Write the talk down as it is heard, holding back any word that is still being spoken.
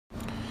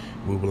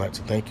We would like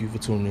to thank you for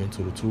tuning in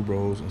to the Two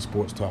Bros and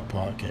Sports Talk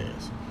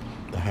podcast,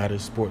 the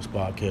hottest sports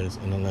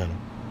podcast in Atlanta.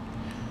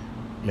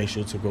 Make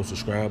sure to go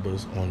subscribe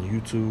us on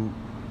YouTube,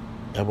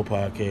 Apple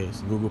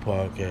Podcasts, Google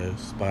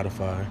Podcasts,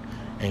 Spotify,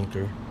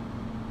 Anchor,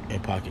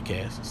 and Pocket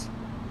Casts.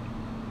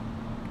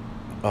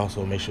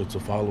 Also, make sure to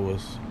follow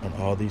us on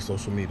all these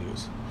social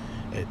medias.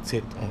 At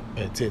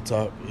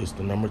TikTok, it's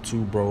the number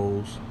 2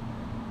 Bros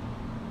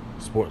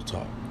Sports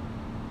Talk.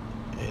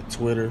 At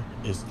Twitter,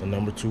 it's the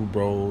number 2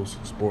 Bros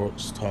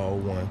Sports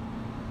Talk 1.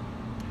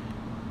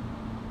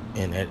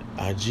 And at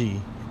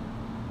IG,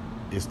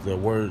 it's the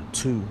word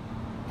 2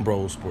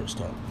 Bros Sports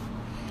Talk.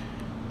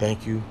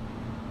 Thank you,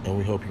 and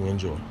we hope you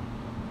enjoy.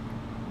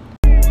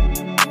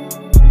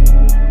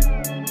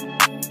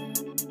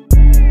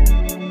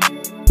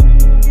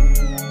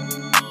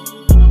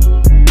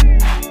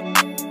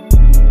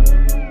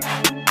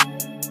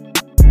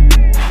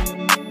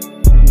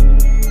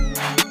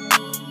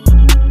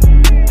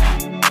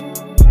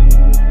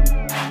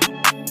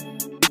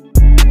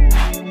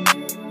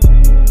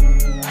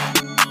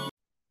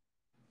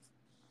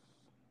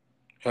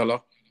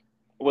 Hello?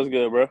 What's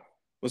good, bro?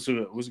 What's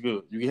good? What's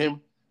good? You can hear me?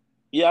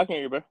 Yeah, I can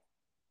hear you, bro.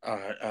 All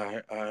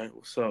right.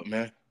 What's up,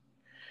 man?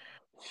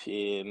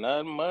 Shit,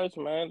 not much,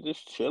 man.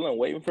 Just chilling,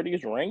 waiting for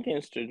these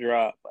rankings to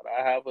drop. But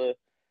I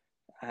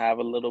have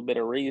a little bit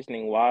of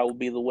reasoning why it will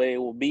be the way it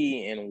will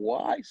be, and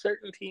why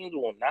certain teams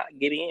will not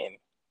get in.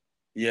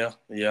 Yeah.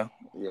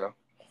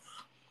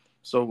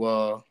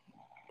 So,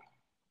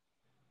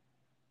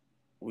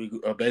 we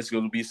basically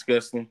will be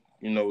discussing,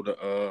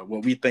 the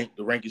what we think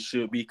the rankings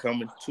should be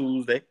coming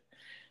Tuesday.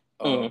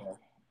 Uh,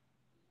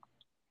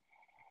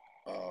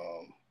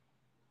 Mm-hmm.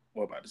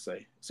 what about to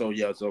say? So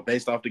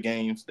based off the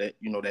games that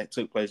that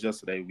took place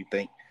yesterday, we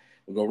think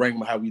we'll go rank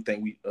them how we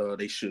think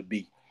they should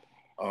be.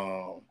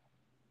 I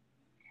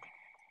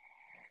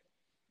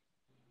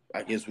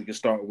guess we can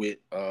start with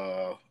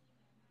the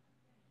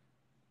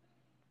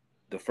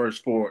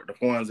first four, the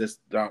ones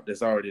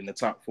that's already in the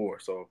top four.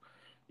 So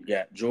you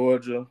got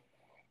Georgia,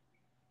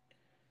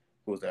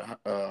 who was that?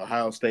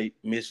 Ohio State,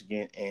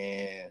 Michigan,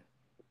 and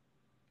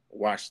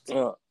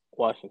Washington.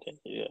 Washington,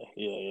 yeah.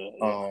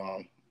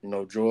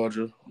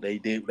 Georgia, they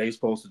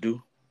supposed to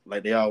do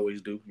like they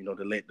always do. They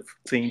let the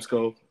teams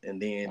go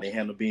and then they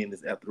handle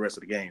business after the rest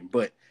of the game.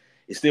 But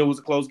it still was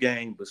a close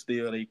game, but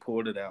still they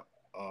pulled it out.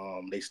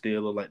 They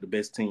still look like the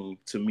best team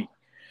to me.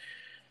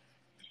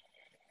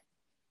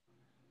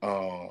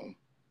 What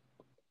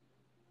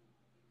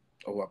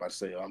am I about to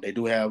say? They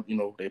do have,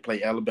 they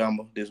play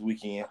Alabama this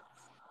weekend,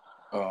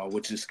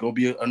 which is gonna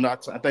be I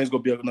think it's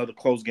gonna be another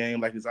close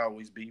game like it's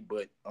always be.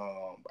 But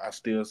I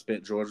still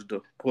expect Georgia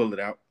to pull it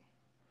out.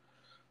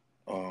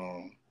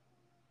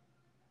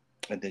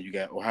 And then you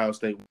got Ohio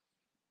State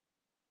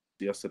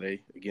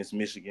yesterday against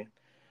Michigan.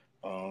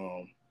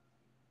 I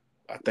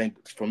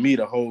think for me,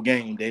 the whole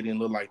game, they didn't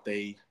look like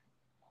they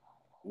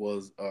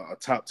was a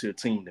top tier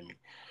team to me.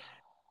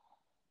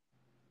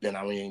 And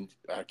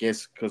I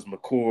guess because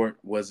McCord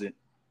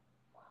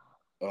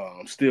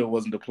still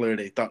wasn't the player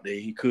they thought that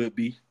he could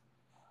be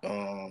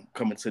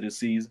coming to this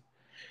season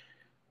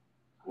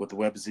with the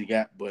weapons he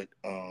got. But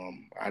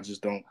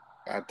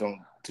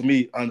to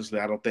me, honestly,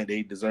 I don't think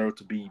they deserve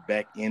to be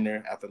back in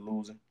there after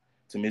losing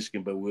to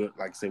Michigan. But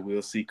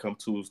we'll see come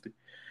Tuesday.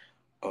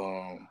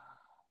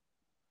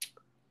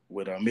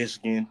 With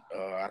Michigan,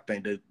 I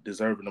think they're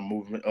deserving a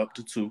movement up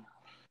to 2.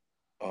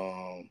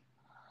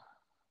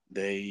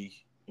 They,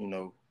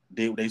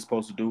 did what they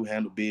supposed to do,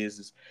 handle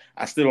business.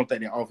 I still don't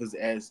think their offense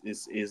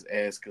is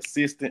as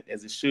consistent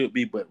as it should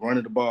be, but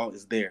running the ball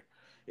is there.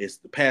 It's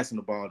the passing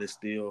the ball that's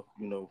still,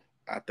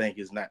 I think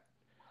is not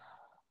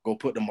go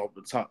put them up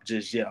the top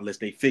just yet unless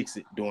they fix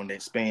it during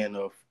that span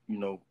of,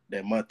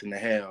 that month and a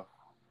half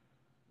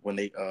when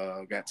they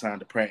got time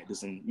to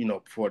practice and,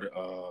 before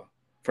the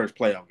first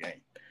playoff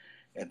game.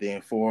 And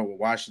then 4 with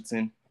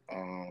Washington,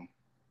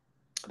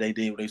 they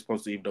did what they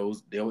supposed to.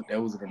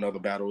 That was another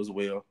battle as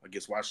well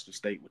against Washington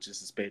State, which is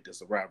suspected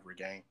as a rivalry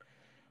game.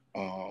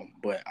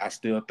 But I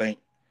still think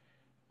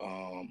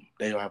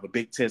they'll have a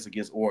big test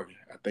against Oregon.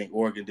 I think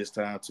Oregon this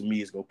time, to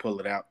me, is going to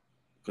pull it out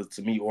because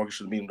to me, Oregon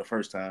should have beat them the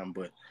first time.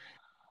 But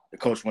the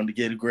coach wanted to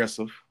get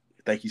aggressive.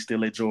 I think he's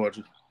still at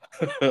Georgia.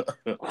 You know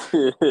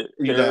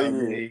what I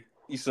mean?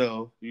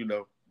 So,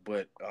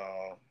 but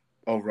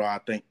overall, I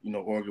think,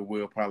 Oregon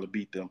will probably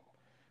beat them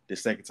the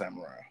second time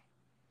around.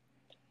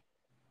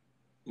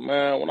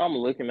 Man, when I'm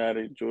looking at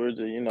it,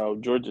 Georgia,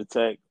 Georgia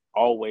Tech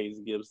always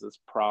gives us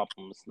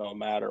problems no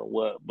matter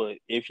what. But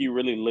if you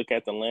really look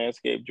at the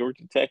landscape,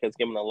 Georgia Tech has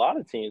given a lot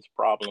of teams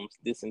problems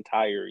this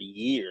entire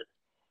year.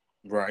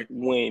 Right.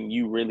 When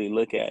you really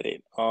look at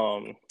it.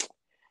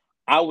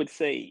 I would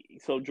say,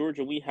 so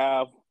Georgia, we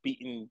have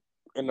beaten,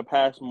 in the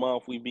past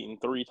month, we've beaten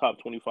 3 top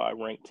 25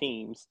 ranked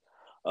teams,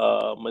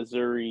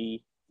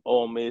 Missouri,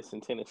 Ole Miss,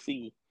 and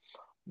Tennessee.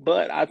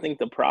 But I think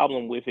the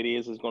problem with it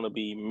is going to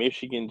be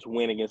Michigan's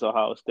win against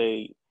Ohio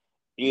State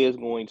is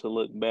going to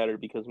look better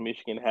because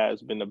Michigan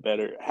has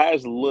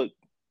looked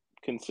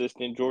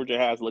consistent. Georgia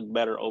has looked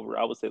better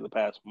I would say the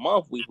past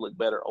month we've looked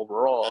better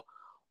overall.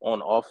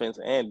 on offense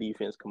and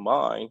defense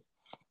combined.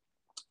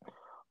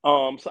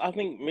 So I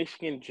think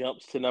Michigan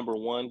jumps to number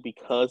one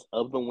because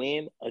of the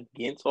win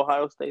against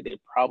Ohio State. They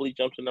probably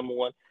jump to number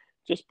one,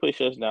 just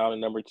push us down to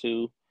number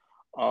two.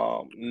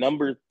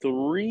 Number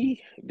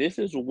three, this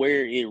is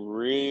where it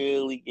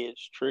really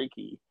gets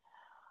tricky.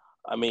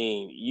 I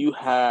mean, you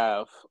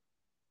have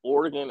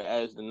Oregon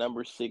as the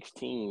number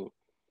 16.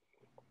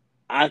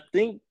 I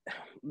think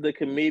the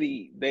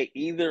committee, they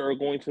either are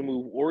going to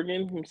move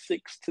Oregon from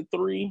 6 to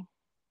 3,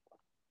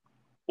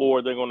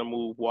 or they're going to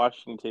move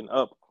Washington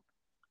up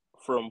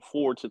from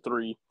 4 to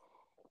 3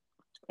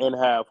 and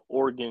have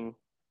Oregon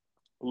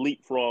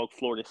leapfrog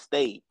Florida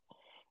State.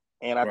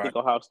 And I Right. think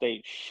Ohio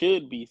State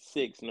should be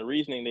 6. And the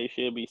reasoning they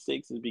should be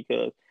 6 is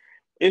because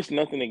it's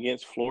nothing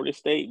against Florida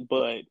State,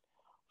 but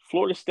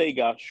Florida State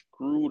got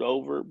screwed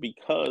over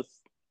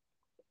because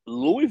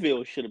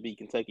Louisville should have beat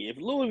Kentucky.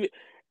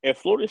 If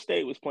Florida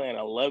State was playing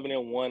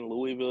 11-1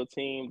 Louisville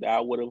team,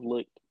 that would have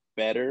looked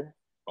better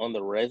on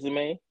the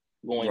resume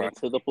going Right.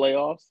 into the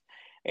playoffs.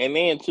 And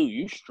then too,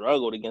 you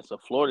struggled against a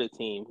Florida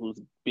team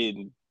who's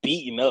been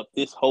beaten up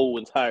this whole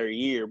entire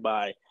year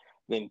by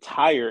the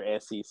entire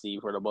SEC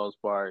for the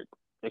most part,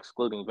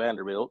 excluding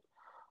Vanderbilt.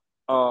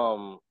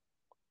 Um,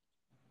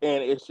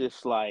 and it's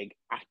just like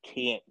I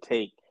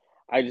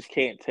just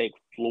can't take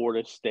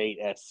Florida State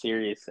as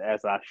serious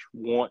as I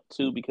want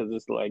to, because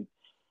it's like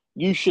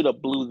you should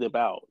have blew them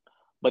out.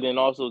 But then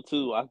also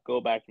too, I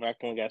go back and I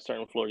can got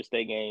certain Florida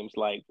State games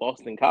like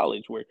Boston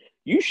College where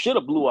you should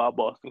have blew out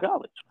Boston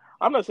College.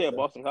 I'm not saying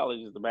Boston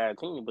College is the bad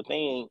team, but they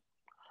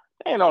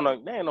ain't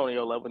on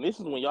your level. This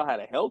is when y'all had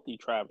a healthy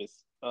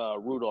Travis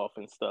Rudolph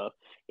and stuff.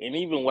 And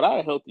even without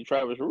a healthy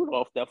Travis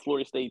Rudolph, that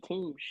Florida State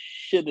team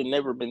should have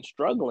never been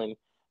struggling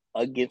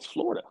against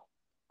Florida.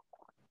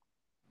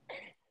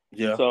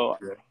 Yeah. So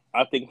Yeah.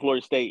 I think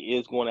Florida State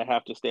is going to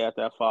have to stay at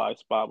that 5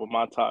 spot. But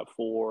my top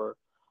four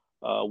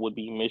would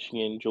be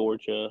Michigan,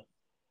 Georgia,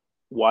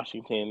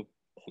 Washington,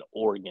 and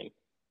Oregon.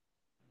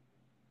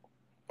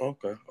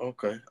 Okay.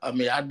 Okay. I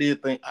mean, I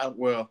did think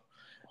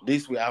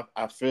this week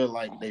I feel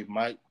like they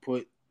might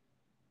put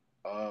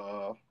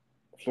uh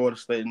Florida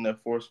State in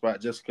that fourth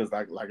spot just because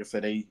like I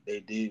said they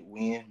did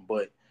win,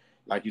 but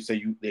like you said,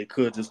 they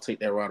could just take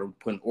that route of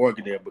putting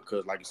Oregon there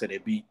because like you said they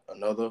beat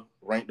another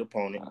ranked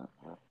opponent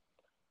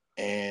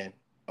and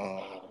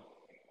and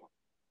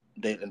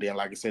then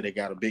like I said they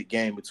got a big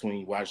game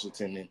between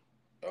Washington and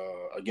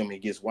again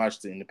against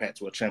Washington in the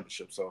Pac-12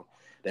 championship, so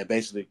that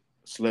basically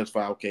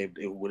solidify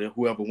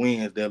whoever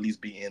wins they'll at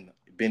least be in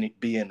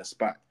the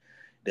spot.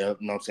 They'll,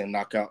 you know what I'm saying,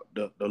 knock out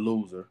the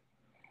loser.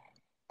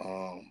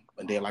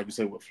 And then, like you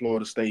said, with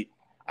Florida State,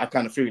 I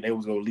kind of figured they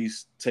was going to at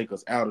least take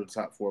us out of the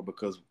top four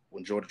because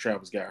when Jordan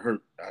Travis got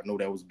hurt, I know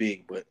that was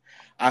big. But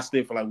I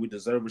still feel like we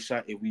deserve a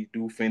shot if we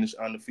do finish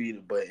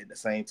undefeated. But at the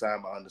same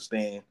time, I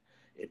understand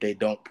if they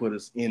don't put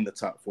us in the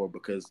top four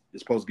because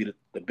it's supposed to be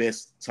the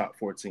best top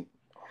four team.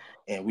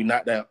 And we're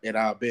not at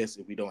our best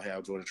if we don't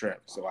have Jordan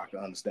Travis. So I can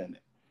understand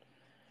that.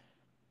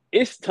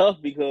 It's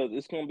tough because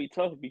it's going to be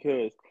tough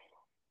because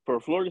for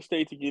Florida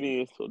State to get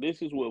in, so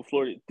this is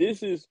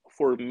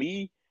for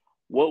me,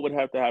 what would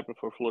have to happen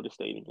for Florida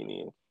State to get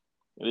in?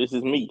 This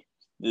is me.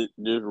 Just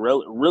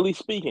really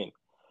speaking,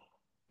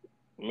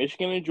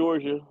 Michigan and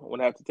Georgia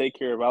would have to take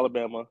care of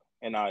Alabama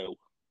and Iowa.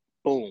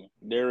 Boom,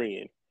 they're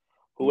in.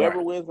 Whoever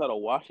Right. wins out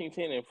of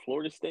Washington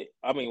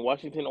and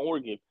Washington,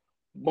 Oregon,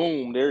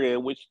 boom, they're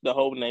in, which the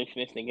whole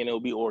nation is thinking it'll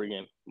be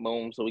Oregon.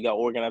 Boom, so we got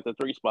Oregon at the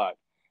 3 spot.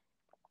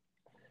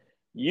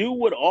 Y'all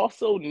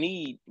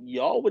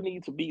would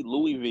need to beat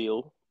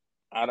Louisville.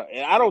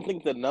 I don't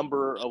think the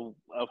number of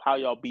how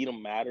y'all beat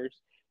them matters.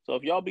 So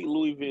if y'all beat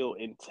Louisville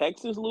and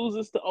Texas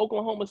loses to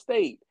Oklahoma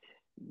State,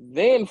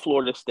 then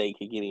Florida State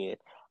could get in.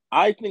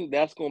 I think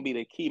that's going to be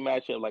the key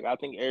matchup. Like I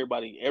think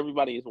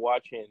everybody is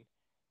watching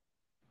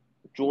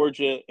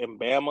Georgia and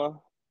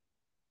Bama,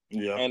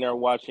 Yeah. and they're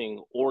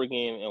watching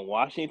Oregon and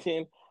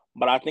Washington.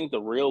 But I think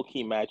the real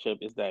key matchup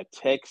is that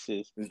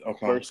Texas It's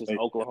Oklahoma versus State.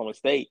 Oklahoma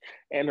State.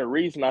 And the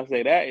reason I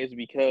say that is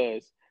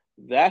because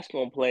that's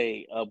going to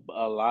play a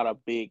lot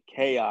of big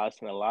chaos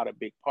and a lot of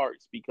big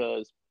parts.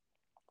 Because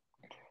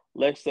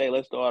let's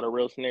throw out a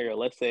real scenario.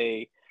 Let's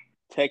say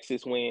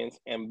Texas wins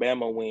and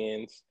Bama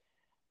wins.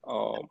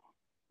 Um,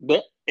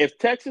 but if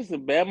Texas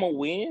and Bama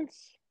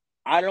wins,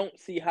 I don't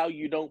see how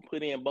you don't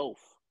put in both.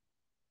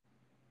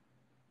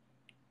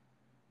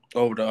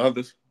 Over the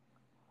others.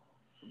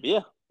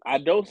 Yeah, I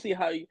don't see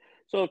how you.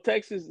 So if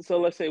Texas, so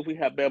let's say we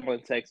have Bama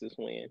and Texas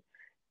win,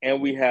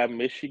 and we have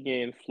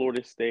Michigan,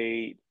 Florida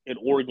State, and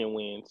Oregon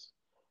wins.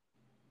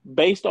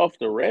 Based off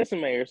the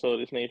resume or so of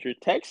this nature,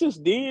 Texas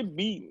did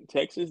beat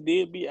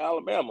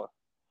Alabama,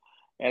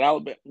 and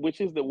Alabama,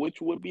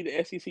 which would be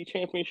the SEC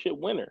championship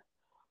winner.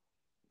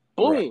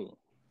 Right. Boom,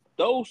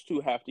 those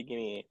two have to get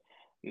in.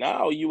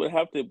 Now you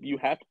have to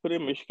put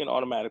in Michigan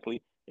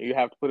automatically, and you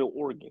have to put in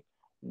Oregon.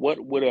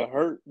 What would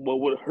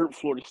hurt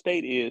Florida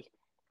State is,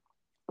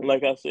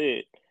 like I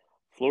said,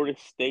 Florida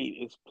State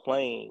is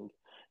playing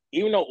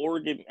even though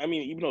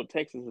even though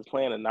Texas is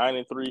playing a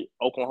 9-3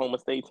 Oklahoma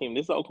State team,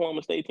 this is an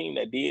Oklahoma State team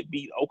that did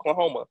beat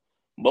Oklahoma.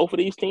 Both of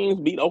these teams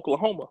beat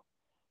Oklahoma,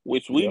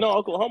 which we Yeah, know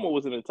Oklahoma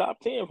was in the top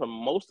 10 for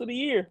most of the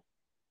year.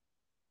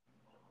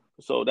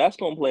 So that's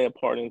going to play a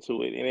part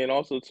into it. And then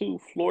also, too,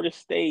 Florida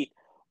State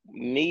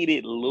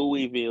needed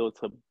Louisville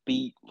to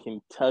beat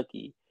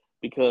Kentucky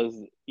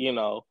because,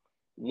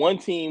 one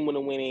team would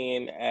have went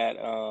in at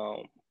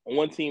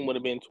one team would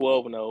have been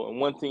 12-0 and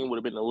one team would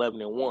have been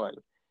 11-1.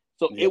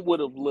 So yeah, it would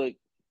have looked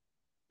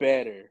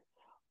better.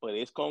 But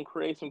it's going to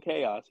create some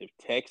chaos. If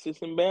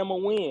Texas and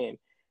Bama win,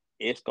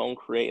 it's going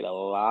to create a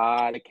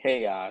lot of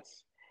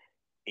chaos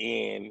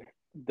in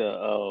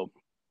the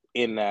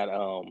in that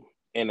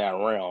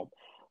realm.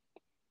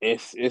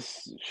 It's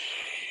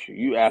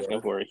you asking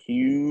yeah, for a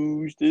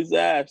huge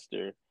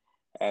disaster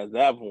at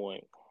that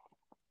point.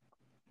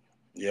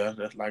 yeah.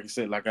 That's like I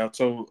said. Like I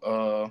told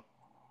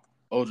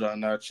Oja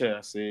in our chat,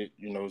 I said,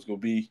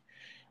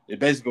 it's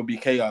basically gonna be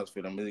chaos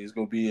for them. It's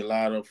gonna be a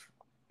lot of,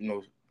 you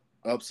know,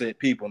 upset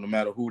people no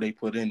matter who they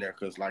put in there.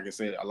 Because like I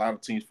said, a lot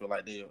of teams feel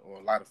like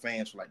or a lot of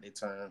fans feel like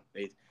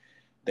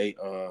they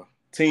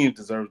teams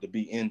deserve to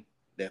be in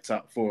that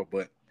top four.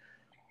 But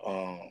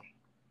um,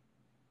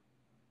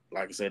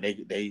 like I said,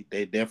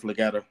 they definitely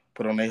gotta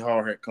put on their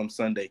hard hat come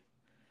Sunday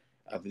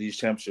after these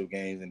championship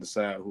games and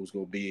decide who's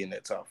gonna be in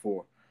that top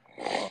four.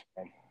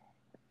 Um,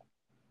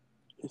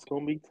 It's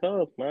gonna be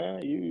tough,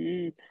 man.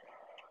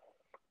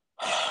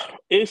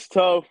 It's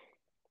tough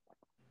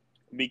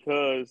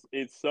because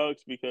it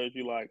sucks because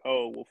you're like,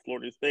 oh, well,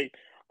 Florida State.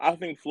 I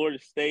think Florida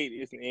State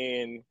is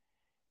in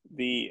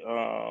the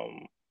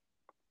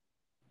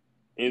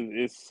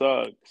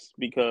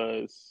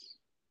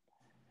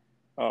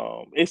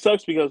it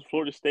sucks because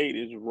Florida State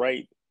is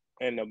right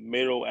in the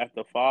middle at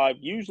the five.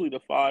 Usually the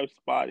five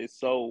spot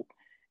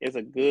is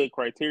a good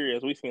criteria.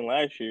 As we seen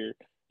last year,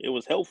 it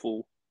was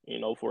helpful,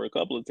 for a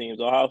couple of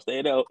teams. Ohio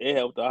State it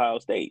helped Ohio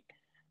State.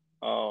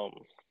 Um,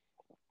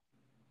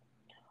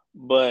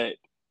 but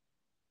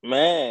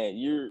man,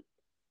 you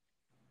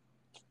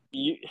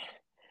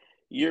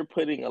you're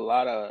putting a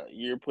lot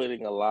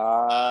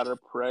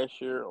of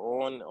pressure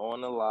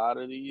on a lot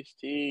of these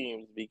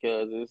teams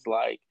because it's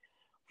like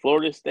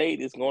Florida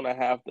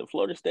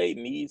State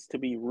needs to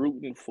be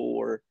rooting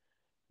for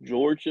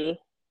Georgia.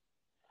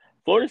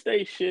 Florida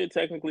State should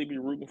technically be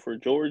rooting for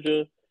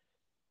Georgia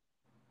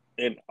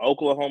and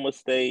Oklahoma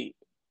State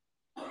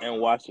and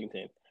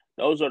Washington.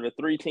 Those are the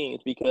three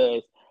teams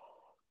because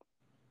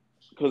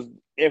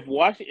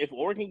if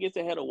Oregon gets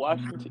ahead of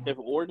Washington, if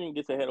Oregon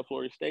gets ahead of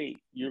Florida State,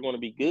 you're going to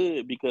be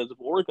good because if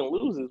Oregon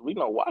loses, we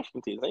know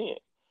Washington's in.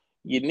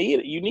 You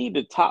need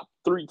the top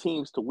three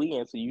teams to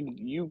win, so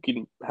you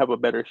can have a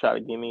better shot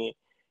at getting in.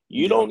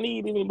 You yeah, don't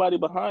need anybody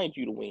behind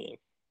you to win.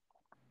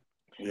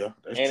 yeah,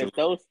 that's And true.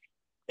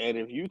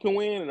 if you can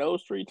win and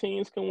those three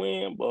teams can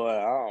win, boy,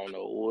 I don't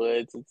know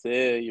what to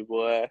tell you,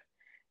 boy.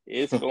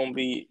 It's gonna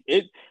be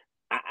it.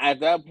 At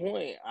that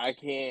point, I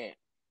can't.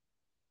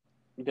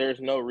 There's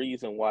no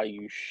reason why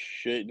you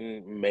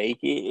shouldn't make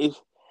it.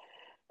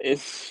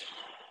 It's,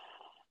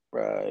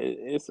 bro.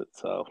 It's a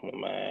tough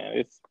one,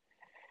 man.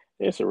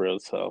 It's a real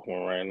tough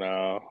one right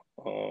now.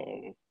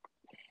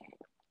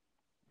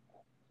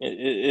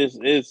 It's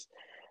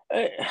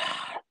it,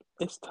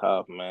 it's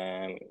tough,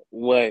 man.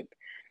 What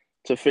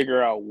to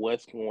figure out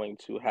what's going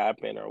to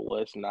happen or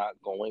what's not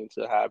going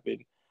to happen.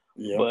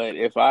 Yeah, But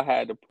if I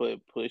had to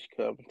put push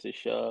come to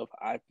shove,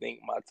 I think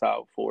my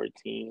top four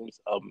teams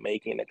of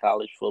making the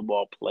college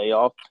football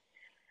playoff,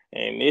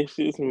 and this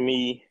is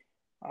me,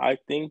 I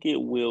think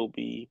it will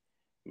be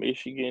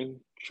Michigan,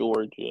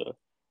 Georgia,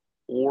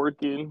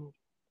 Oregon,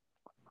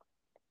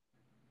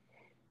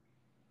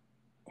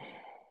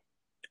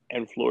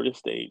 and Florida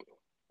State.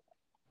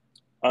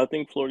 I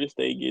think Florida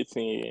State gets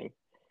in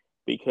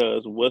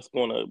because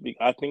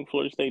I think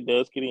Florida State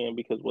does get in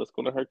because what's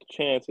gonna hurt the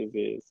chances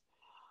is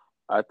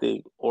I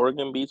think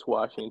Oregon beats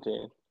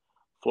Washington.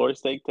 Florida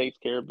State takes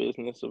care of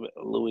business of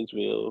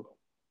Louisville.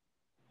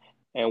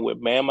 And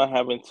with Bama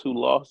having two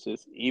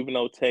losses, even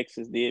though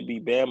Texas did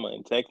beat Bama,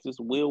 and Texas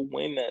will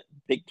win that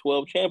Big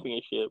 12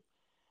 championship,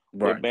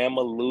 with right.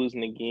 Bama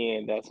losing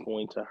again, that's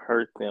going to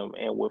hurt them.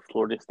 And with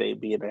Florida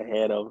State being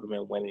ahead of them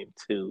and winning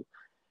two,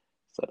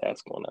 so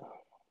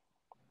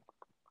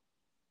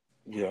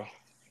Yeah,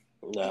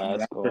 I mean,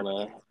 that's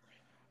gonna,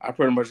 I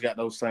pretty much got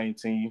those same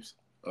teams.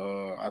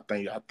 I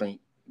think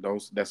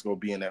those that's gonna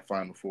be in that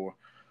final four.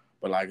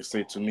 But like I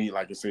said, to me,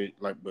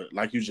 but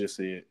like you just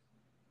said,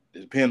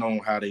 it depends on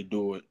how they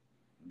do it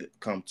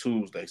come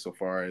Tuesday. So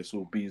far as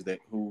who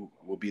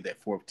will be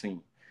that fourth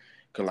team.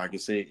 Because like I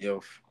said,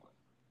 if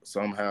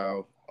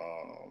somehow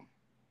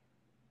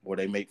where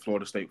they make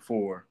Florida State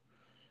four,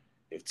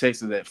 if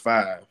Texas at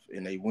five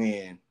and they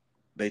win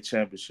they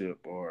championship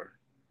or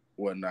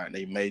whatnot,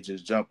 they may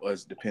just jump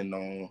us depending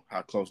on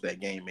how close that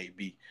game may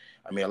be.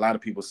 I mean, a lot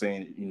of people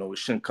saying it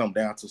shouldn't come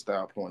down to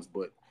style points,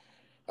 but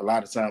a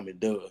lot of time it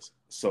does.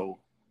 So,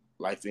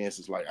 like for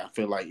instance, like I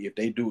feel like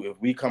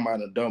if we come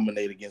out and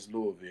dominate against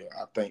Louisville,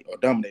 or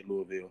dominate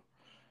Louisville,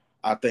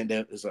 I think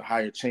that is a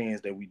higher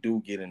chance that we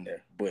do get in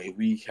there. But if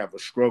we have a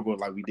struggle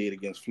like we did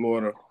against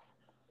Florida,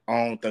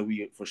 I don't think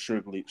we for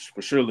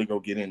surely go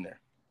get in there.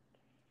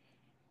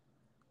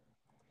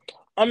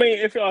 I mean,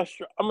 if y'all,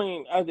 I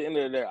mean, at the end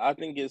of the day, I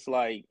think it's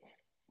like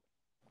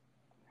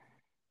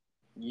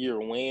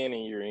you're win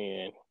and you're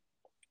in.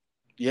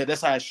 Yeah,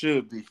 that's how it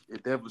should be.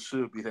 It definitely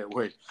should be that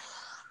way.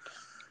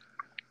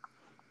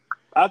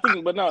 I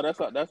think, but no, that's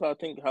how I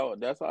think how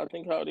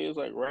it is.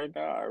 Like right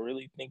now, I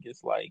really think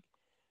it's like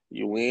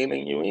you win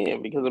and you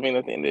in because I mean,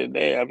 at the end of the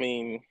day, I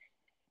mean,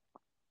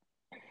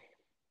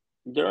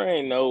 there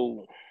ain't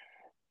no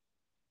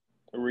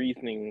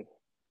reasoning.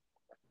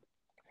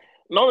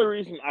 The only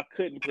reason I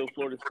couldn't put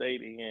Florida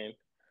State in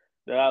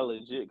that I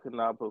legit could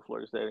not put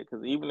Florida State in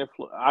because even if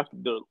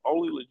the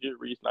only legit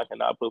reason I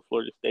cannot put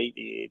Florida State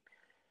in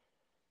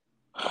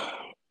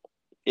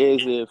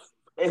is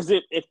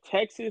if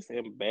Texas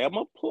and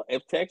Bama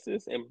if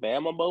Texas and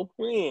Bama both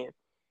win,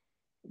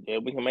 yeah,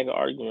 we can make an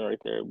argument right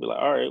there. Be like,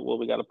 all right, well,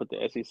 we got to put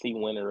the SEC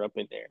winner up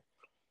in there.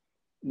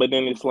 But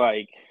then all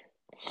right,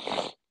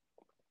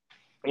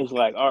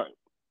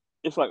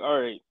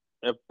 all right.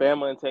 If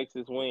Bama and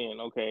Texas win,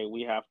 okay,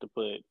 we have to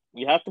put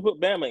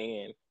Bama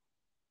in,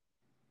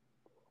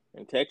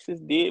 and Texas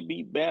did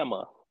beat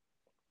Bama.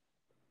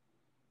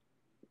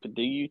 But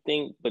do you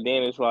think? But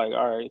then it's like,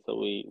 all right, so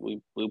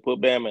we put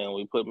Bama in,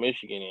 we put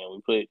Michigan in, we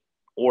put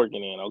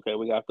Oregon in. Okay,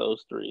 we got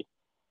those three.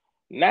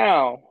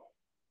 Now,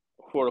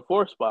 for the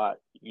fourth spot,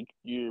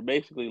 you're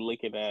basically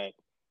looking at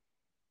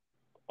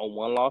a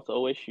one-loss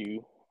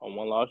OSU, a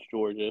one-loss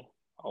Georgia,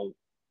 a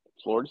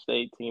Florida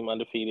State team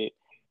undefeated,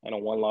 and a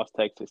one-loss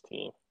Texas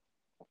team.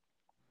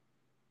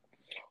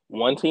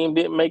 One team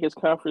didn't make its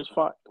conference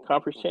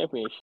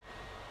championship.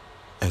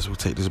 As we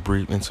take this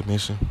brief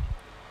intermission,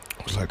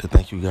 I'd like to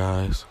thank you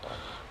guys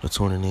for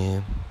tuning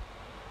in.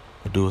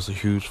 Do us a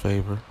huge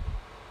favor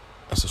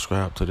and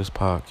subscribe to this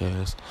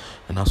podcast,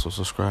 and also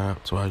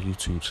subscribe to our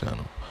YouTube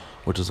channel,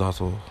 which is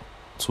also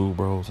Two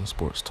Bros and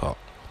Sports Talk.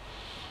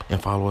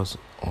 And follow us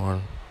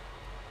on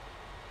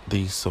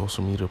these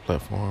social media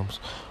platforms.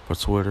 For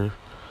Twitter,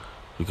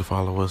 you can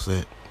follow us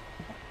at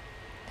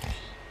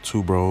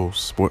Two Bros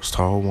Sports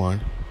Talk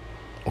 1.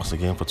 Once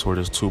again, for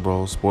Twitter, it's Two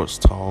Bros Sports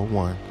Talk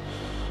 1.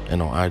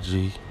 And on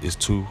IG, it's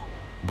Two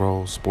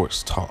Bros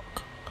Sports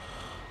Talk.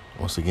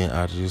 Once again,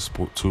 IG is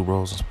Two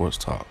Bros and Sports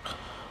Talk.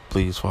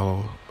 Please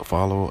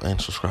follow and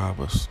subscribe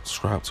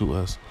to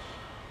us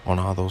on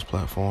all those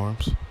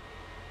platforms,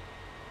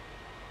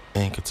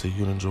 and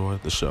continue to enjoy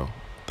the show.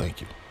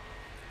 Thank you.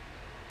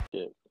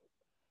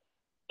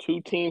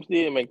 Two teams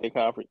did make the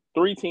conference.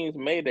 Three teams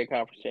made their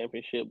conference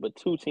championship, but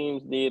two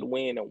teams did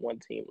win and one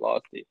team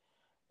lost it.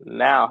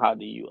 Now, how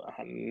do you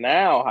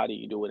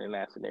do it in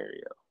that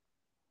scenario?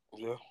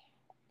 Yeah,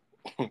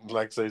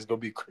 like I say, it's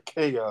gonna be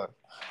chaos.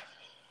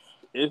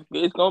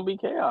 It's gonna be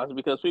chaos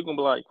because people gonna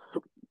be like,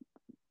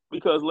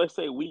 because let's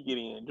say we get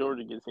in,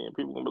 Georgia gets in,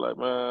 people gonna be like,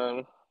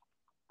 man,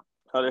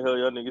 how the hell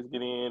y'all niggas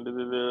get in,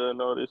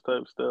 and all this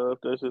type of stuff.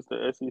 That's just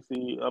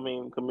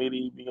the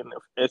committee being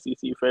the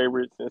SEC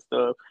favorites and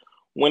stuff.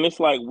 When it's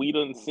like we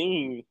done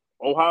seen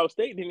Ohio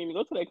State didn't even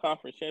go to that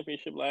conference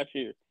championship last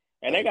year,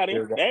 and they got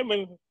in. They've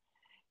been,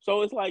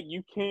 so it's like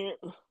you can't.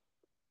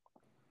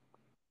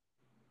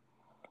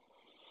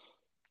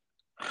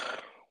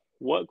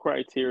 What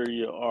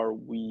criteria are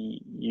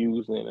we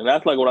using? And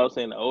that's like what I was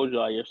saying to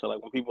OJ yesterday.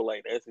 Like when people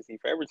like the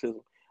SEC favoritism.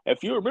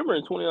 If you remember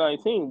in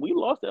 2019, we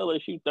lost to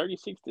LSU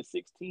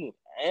 36-16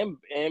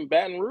 and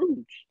Baton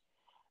Rouge,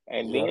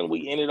 and then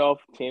we ended off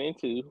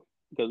 10-2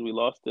 because we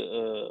lost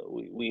to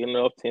we ended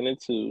off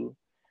 10-2,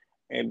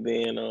 and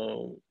then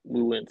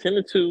we went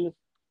 10-2.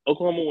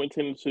 Oklahoma went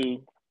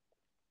 10-2,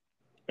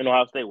 and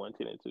Ohio State went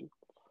 10-2.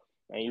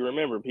 And you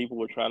remember people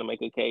were trying to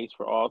make a case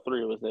for all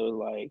three of us. They was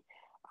like,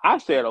 I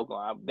said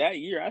Oklahoma that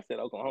year. I said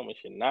Oklahoma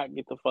should not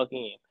get the fuck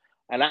in,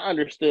 and I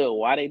understood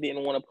why they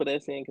didn't want to put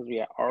us in because we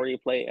had already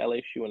played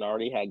LSU and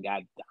already had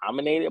got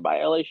dominated by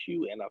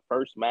LSU, and the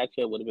first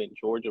matchup would have been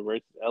Georgia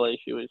versus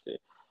LSU and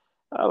shit.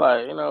 I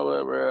like, you know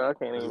what, bro? I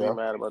can't even be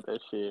mad about that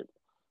shit.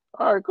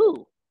 All right,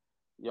 cool.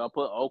 Y'all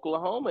put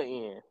Oklahoma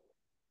in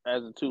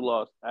as a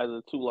two-loss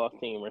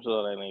team or so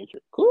of that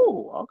nature.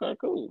 Cool. Okay,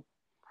 cool.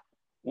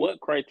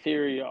 What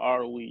criteria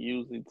are we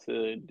using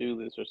to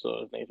do this or so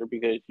of nature?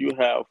 Because you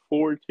have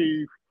 4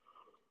 teams.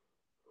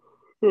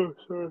 Oh,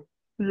 sorry.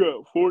 You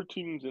got 4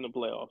 teams in the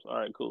playoffs. All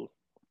right, cool.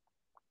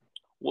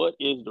 What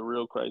is the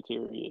real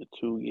criteria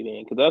to get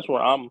in? Because that's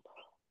where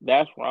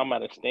I'm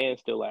at a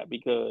standstill at.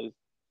 Because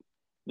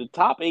the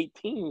top 8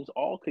 teams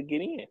all could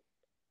get in.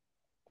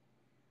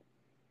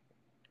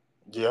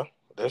 Yeah,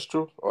 that's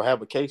true. Or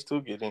have a case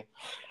to get in.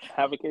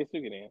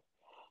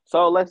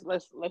 So let's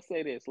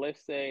say this.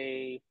 Let's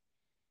say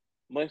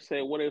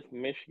what if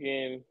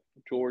Michigan,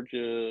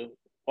 Georgia,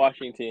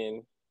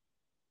 Washington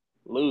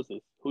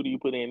loses? Who do you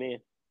put in?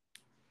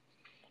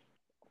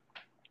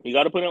 You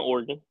got to put in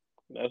Oregon.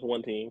 That's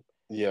one team.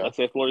 Yeah. Let's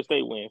say Florida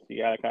State wins.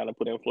 You got to kind of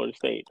put in Florida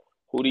State.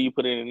 Who do you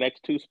put in the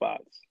next 2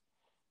 spots?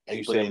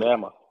 You put in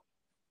Bama.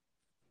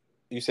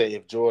 You say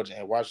if Georgia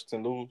and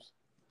Washington lose?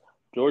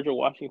 Georgia,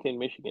 Washington,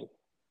 Michigan.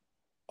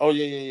 Oh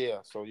yeah.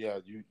 So yeah,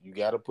 you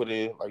got to put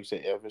in, like you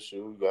said, FSU.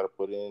 You got to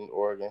put in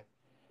Oregon.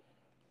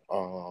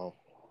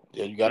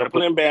 Yeah, you got to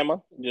put in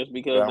Bama just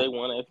because Bama. they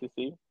won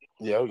SEC.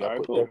 Yeah, we got All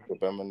right, to cool. put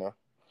Bama in there.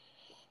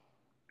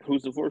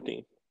 Who's the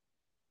 14th?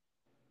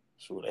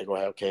 Sure, they're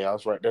gonna have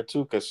chaos right there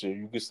too. Because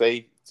you could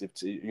say,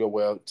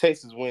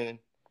 Texas winning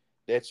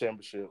that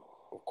championship,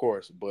 of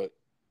course, but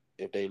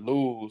if they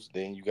lose,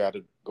 then you got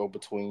to go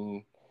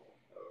between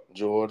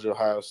Georgia,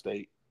 Ohio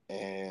State,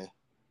 and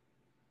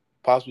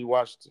possibly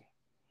Washington.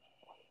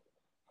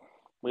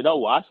 We know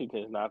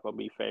Washington's not going to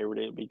be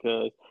favored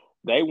because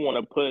they want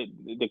to put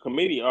the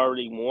committee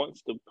already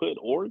wants to put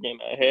Oregon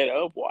ahead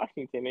of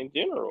Washington in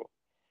general.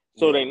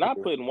 So they're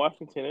not putting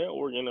Washington and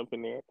Oregon up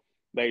in there.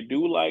 They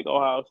do like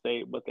Ohio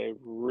State, but they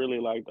really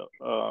like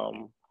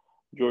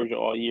Georgia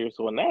all year.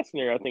 So in that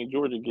scenario, I think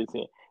Georgia gets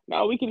in.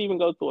 Now we can even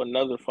go through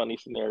another funny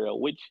scenario,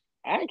 which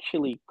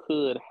actually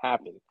could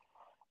happen.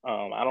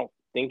 I don't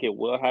think it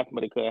will happen,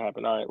 but it could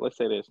happen. All right, let's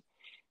say this.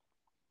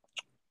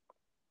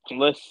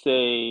 Let's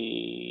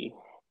say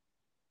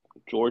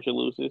Georgia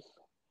loses,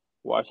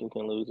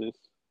 Washington loses,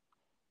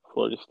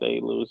 Florida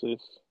State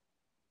loses,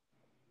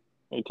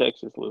 and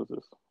Texas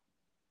loses.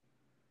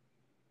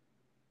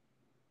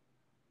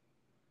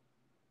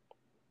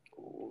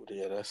 Ooh,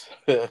 yeah, that's.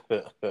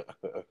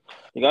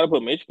 You got to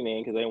put Michigan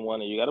in because they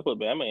won it. You got to put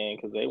Bama in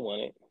because they won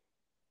it.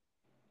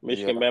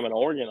 Michigan, Bama, and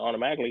Oregon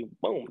automatically,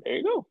 boom, there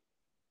you go.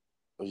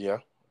 Yeah,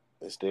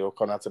 they still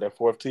come out to that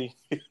fourth team.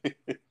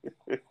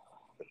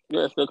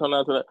 Yeah, still come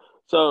out to that.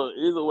 So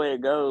either way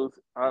it goes,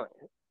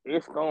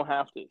 it's gonna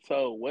have to.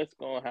 So what's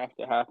gonna have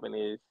to happen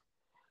is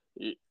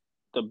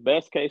the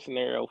best case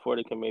scenario for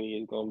the committee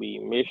is gonna be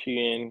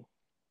Michigan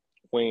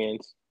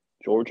wins,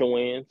 Georgia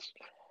wins,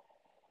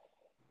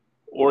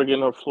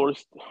 Oregon or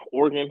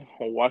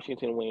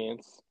Washington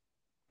wins,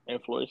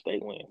 and Florida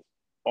State wins.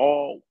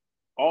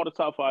 All the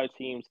top 5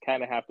 teams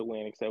kind of have to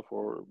win, except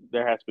for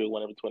there has to be a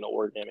winner between the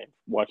Oregon and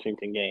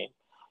Washington game.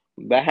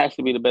 That has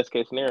to be the best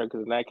case scenario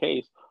because in that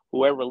case,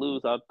 whoever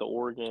loses out the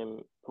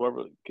Oregon,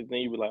 because then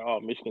you'd be like, oh,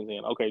 Michigan's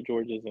in, okay,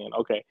 Georgia's in,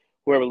 okay,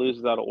 whoever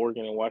loses out of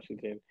Oregon and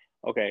Washington,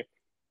 okay,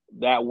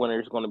 that winner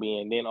is going to be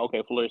in. Then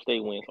okay, Florida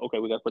State wins, okay,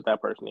 we got to put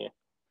that person in.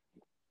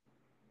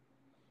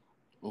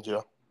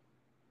 Yeah.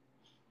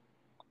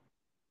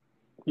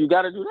 You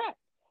got to do that.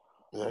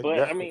 Yeah, but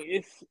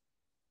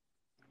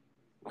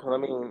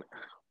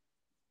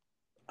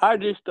I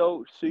just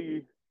don't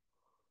see.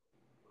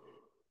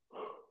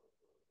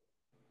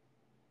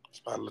 It's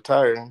about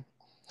tiring.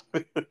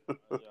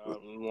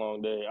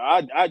 Long day.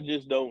 I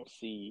just don't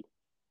see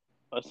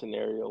a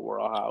scenario where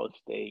Ohio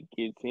State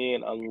gets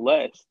in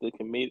unless the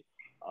committee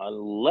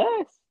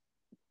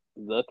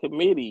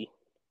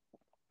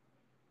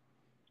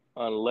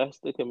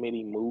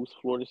moves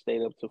Florida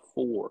State up to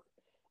 4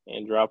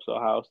 and drops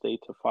Ohio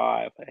State to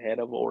 5 ahead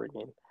of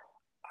Oregon.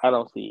 I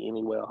don't see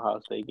any way Ohio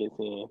State gets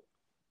in.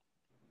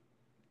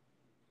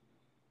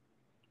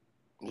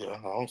 Yeah,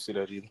 I don't see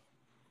that either.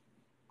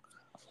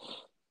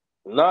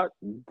 Not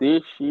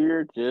this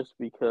year, just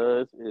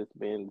because it's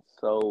been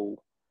so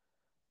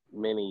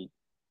many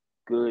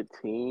good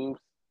teams.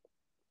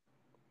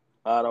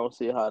 I don't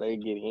see how they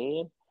get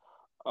in.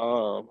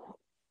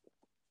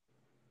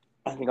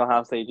 I think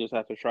Ohio State just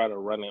has to try to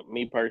run it.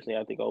 Me personally,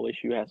 I think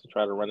OSU has to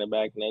try to run it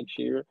back next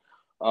year.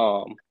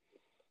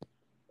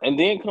 And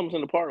then comes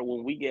in the part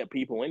when we get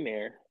people in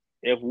there.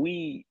 If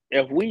we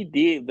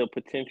did the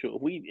potential,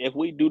 if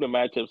we do the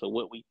matchups of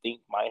what we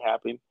think might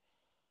happen,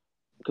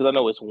 because I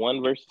know it's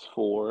 1 versus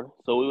 4,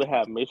 so we would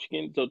have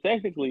Michigan. So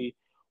technically,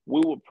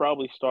 we would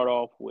probably start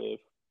off with,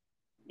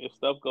 if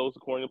stuff goes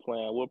according to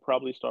plan, we'll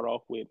probably start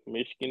off with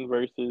Michigan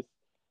versus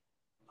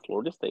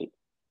Florida State.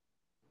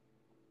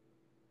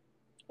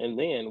 And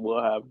then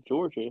we'll have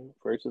Georgia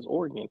versus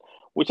Oregon,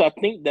 which I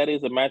think that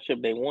is a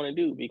matchup they want to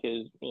do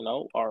because,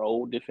 our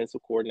old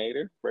defensive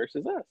coordinator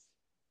versus us.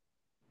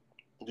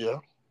 Yeah.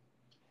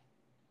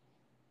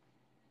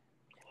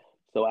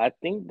 So I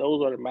think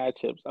those are the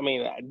matchups. I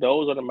mean,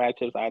 those are the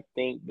matchups I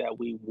think that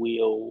we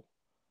will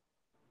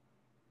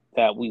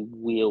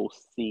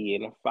see.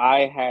 And if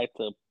I had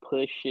to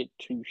push it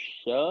to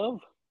shove,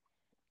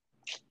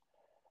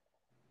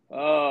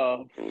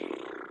 I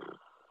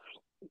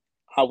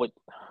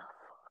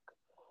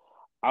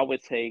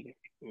would take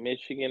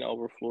Michigan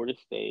over Florida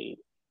State,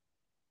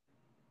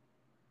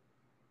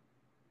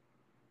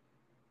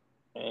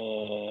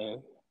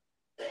 and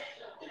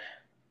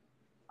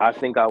I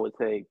think I would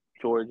take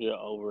Georgia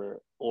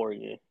over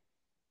Oregon.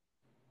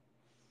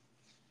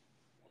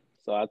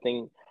 So I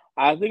think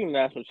the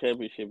national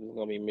championship is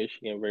going to be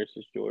Michigan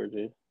versus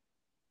Georgia.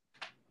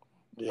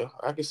 Yeah,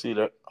 I can see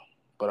that.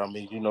 But I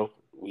mean,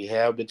 we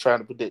have been trying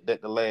to predict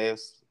that at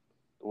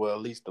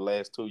least the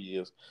last 2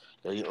 years.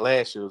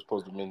 Last year was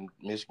supposed to be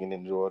Michigan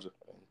and Georgia.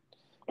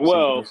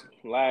 Well,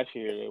 last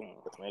year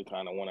they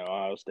kind of won at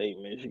Ohio State,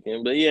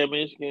 Michigan. But yeah,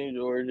 Michigan and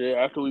Georgia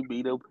after we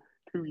beat them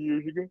 2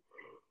 years ago.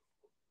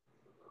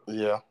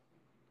 Yeah.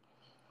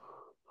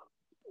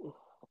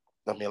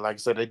 I mean, like I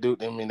said, they do.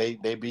 I mean,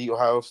 they beat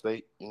Ohio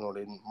State. You know,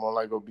 they more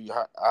likely go beat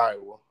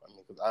Iowa. I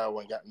mean, because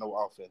Iowa ain't got no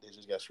offense. They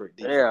just got straight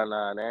defense. Yeah,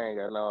 nah, they ain't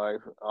got no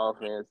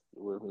offense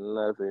with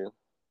nothing.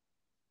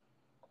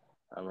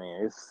 I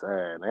mean, it's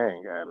sad. They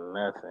ain't got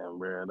nothing,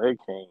 bro. They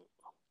can't.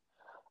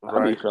 I be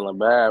Right. feeling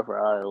bad for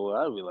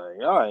Iowa. I be like,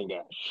 y'all ain't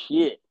got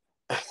shit.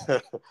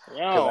 Because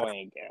Y'all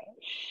ain't got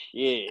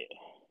shit.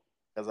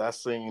 I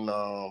seen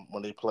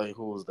when they played,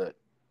 who was that?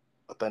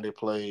 I think they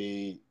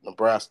played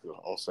Nebraska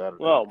on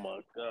Saturday. Oh my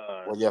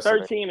god. Well,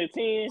 yesterday.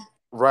 13-10.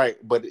 Right,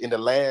 but in the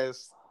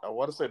last, I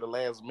want to say the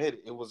last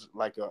minute, it was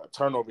like a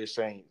turnover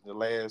exchange. The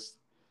last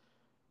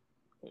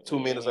 2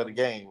 minutes of the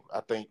game,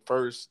 I think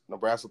first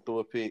Nebraska threw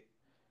a pick,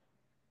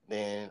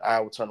 then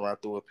Iowa turned around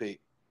threw a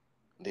pick,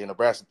 then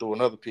Nebraska threw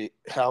another pick.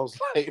 I was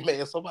like,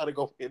 man, somebody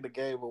go win the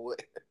game or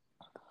what?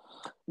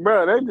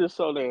 Bro, they just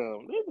so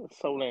damn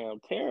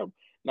terrible.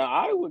 Now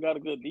Iowa got a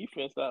good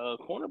defense. That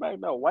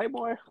cornerback, that white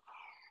boy.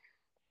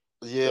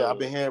 Yeah, I've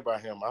been hearing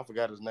about him. I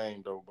forgot his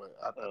name though, but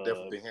I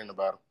definitely been hearing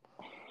about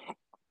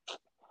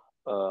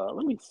him.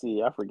 Let me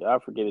see. I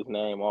forget his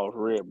name off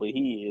rip, but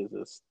he is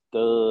a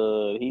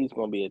stud. He's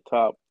gonna be a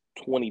top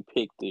 20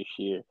 pick this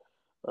year.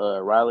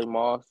 Riley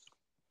Moss.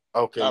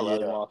 Okay, Not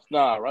Riley yeah. Moss.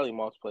 Nah, Riley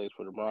Moss plays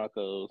for the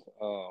Broncos.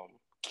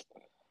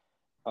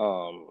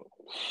 Um,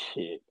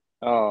 shit.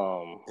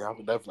 Yeah,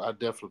 I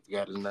definitely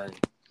forgot his name.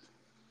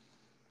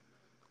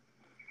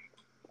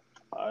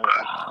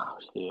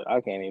 Shit.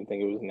 I can't even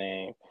think of his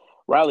name.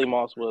 Riley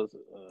Moss was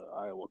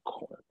Iowa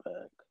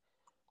cornerback.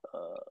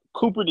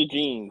 Cooper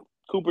DeJean.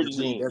 Cooper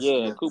DeJean.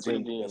 Yeah, Cooper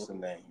Gene, DeJean. that's the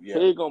name. Yeah.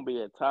 He's gonna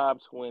be a top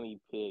 20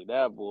 pick.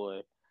 That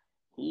boy,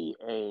 he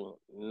ain't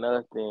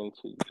nothing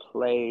to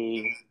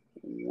play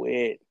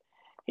with.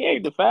 He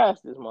ain't the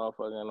fastest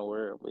motherfucker in the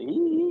world, but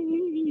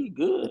he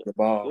good. The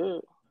ball.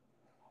 Good.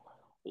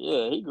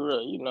 Yeah, he grew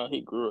up.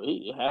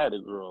 He had to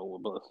grow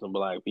up with some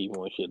black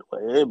people and shit. The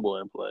way that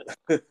boy play,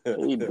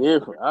 he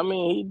different. I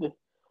mean,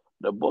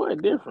 the boy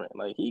different.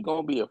 Like he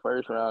gonna be a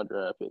first round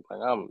draft pick.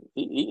 Like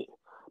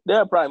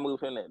they'll probably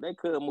move him. They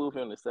could move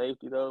him to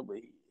safety though, but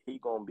he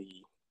gonna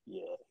be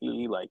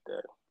he like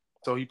that.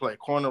 So he play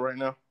corner right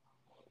now?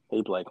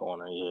 He play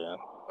corner, yeah.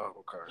 Oh,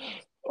 okay.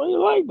 Well, he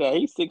like that.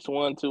 He's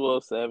 6'1",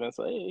 207,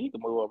 so he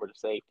can move over to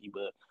safety.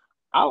 But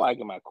I like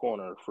him at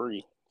corner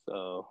free.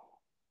 So.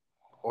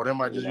 Or they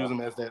might just use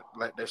him as that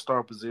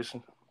star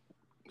position.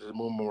 Just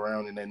move him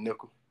around in that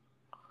nickel.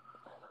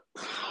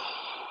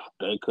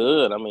 They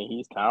could. I mean,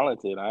 he's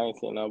talented. I ain't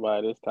seen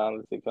nobody this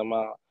talented come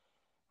out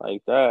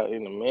like that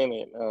in a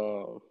minute.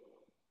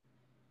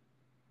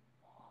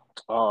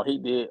 He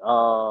did.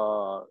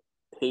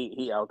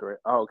 He out there.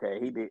 Oh, okay,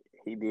 he did.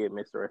 He did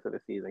miss the rest of the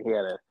season. He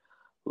had a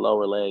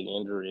lower leg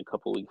injury a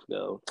couple weeks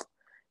ago.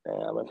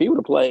 Damn, if he'd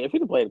have played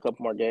a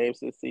couple more games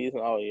this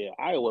season, oh yeah,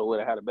 Iowa would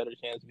have had a better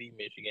chance to beat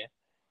Michigan.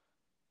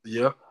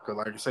 Yeah, because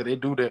like I said, they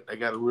do that. They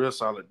got a real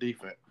solid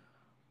defense.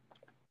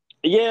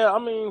 Yeah, I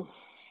mean,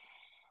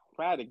 if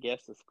I had to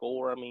guess the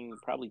score, I mean,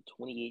 probably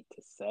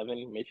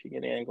 28-7.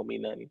 Michigan ain't gonna be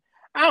nothing.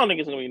 I don't think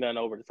it's gonna be nothing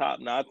over the top.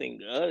 Now, I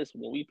think us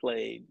when we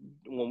played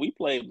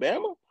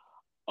Bama.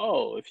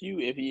 Oh, if you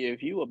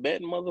a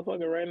betting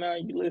motherfucker right now,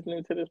 you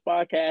listening to this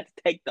podcast,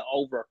 take the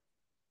over.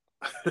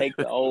 Take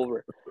the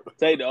over.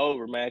 Take the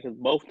over, man, because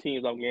both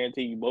teams, I'm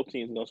guarantee you, both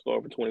teams are gonna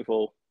score for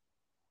 24.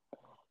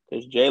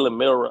 Because Jalen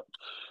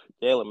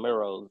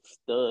Milroe's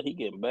stud. He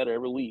getting better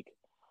every week.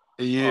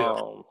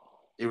 Yeah.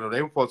 Even though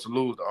they were supposed to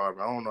lose to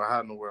Auburn, I don't know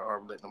how nowhere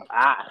Auburn let them.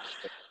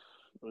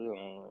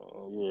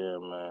 Yeah,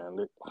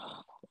 man.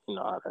 You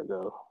know how that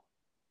go.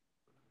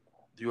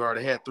 You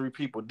already had 3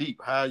 people deep.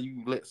 How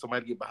you let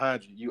somebody get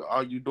behind you?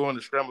 All you doing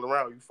is scrambling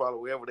around. You follow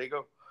wherever they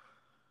go.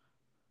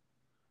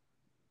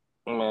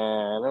 Man,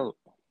 I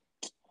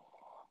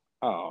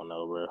don't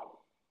know, bro.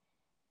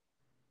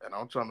 And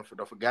I'm trying to for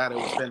the guy that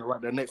was standing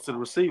right there next to the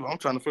receiver. I'm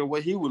trying to figure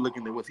what he was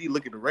looking at. Was he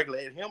looking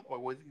directly at him, or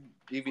was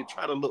he even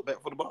trying to look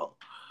back for the ball?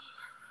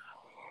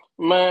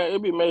 Man,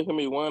 it be making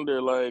me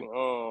wonder, like do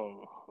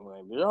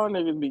y'all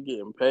niggas be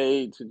getting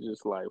paid to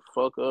just like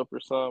fuck up or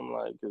something?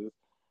 Like, cause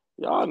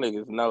y'all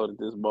niggas know that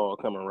this ball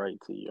coming right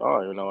to you. I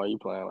don't even know why you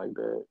playing like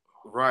that.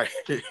 Right.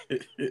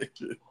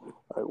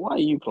 Like, why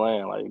you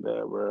playing like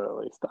that,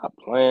 bro? Like, stop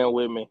playing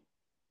with me.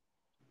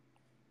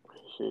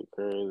 Shit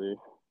crazy.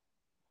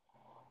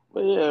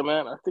 But yeah,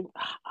 man, I think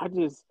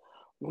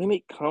when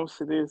it comes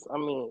to this, I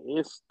mean,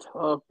 it's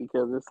tough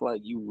because it's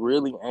like you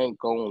really ain't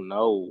gonna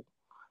know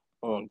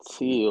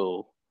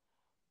until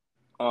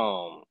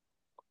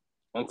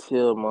that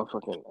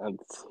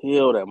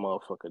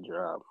motherfucker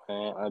drop,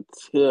 man.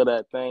 Until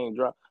that thing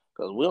drop.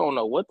 Because we don't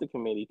know what the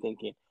committee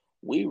thinking.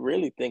 I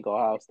really think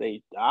Ohio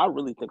State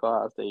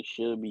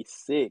should be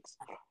 6.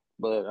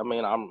 But I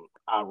mean,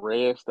 I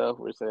read stuff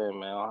where saying,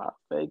 man, Ohio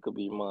State could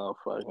be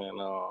motherfucking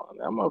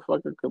that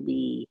motherfucker could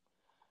be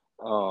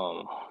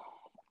that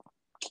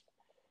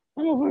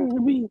motherfucker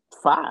could be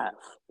 5.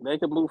 They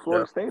could move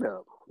Florida State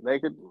up. They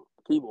could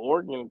keep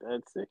Oregon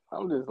at 6.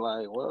 I'm just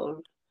like,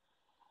 well,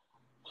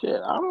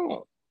 shit, I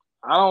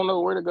don't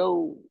know where to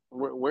go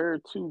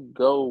with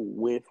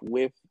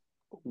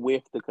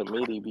with the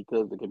committee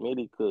because the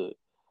committee could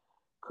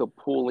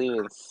pull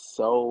in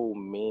so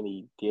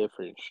many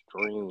different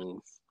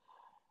strings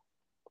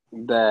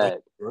They,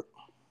 that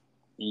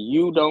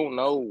you don't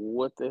know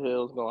what the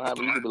hell's gonna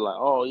happen. You could be like,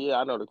 "Oh yeah,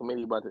 I know the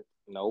committee about to."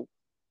 Nope,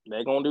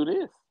 they're gonna do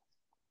this,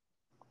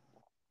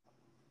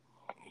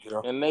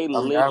 yeah. and they I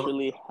mean,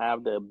 literally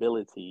have the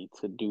ability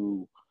to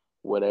do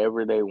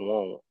whatever they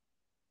want.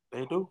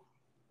 they do.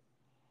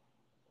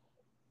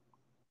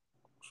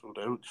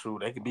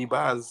 They could be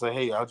biased and say,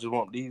 "Hey, I just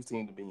want these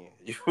teams to be in."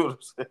 You know what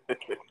I'm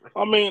saying?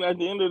 I mean, at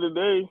the end of the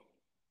day,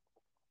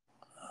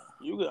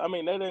 I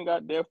mean, they done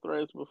got death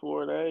threats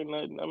before. They ain't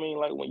nothing. I mean,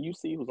 like when you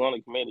see who's on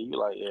the committee, you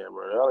like, yeah,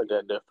 bro, y'all done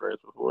got death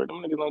threats before.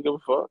 Them niggas don't give a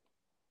fuck.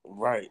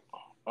 Right.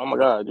 Oh my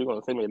god, you're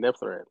gonna send me a death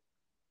threat?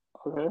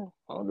 Okay,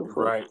 I don't give a fuck.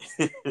 Right.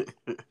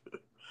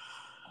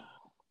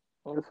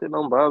 That shit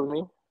don't bother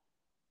me.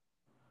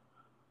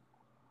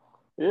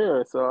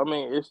 Yeah, so I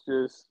mean, it's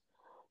just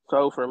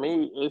so for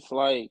me, it's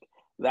like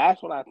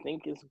that's what I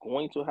think is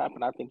going to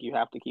happen. I think you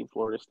have to keep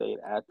Florida State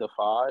at the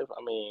 5.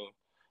 I mean,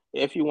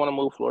 if you want to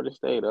move Florida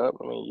State up,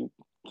 I mean, you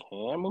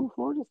can move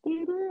Florida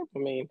State up. I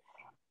mean,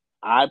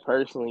 I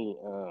personally,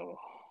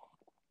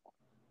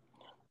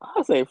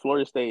 I say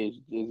Florida State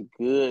is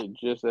good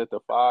just at the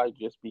 5,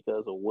 just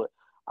because of what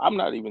I'm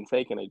not even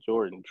taking a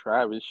Jordan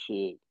Travis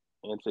shit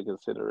into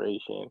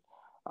consideration.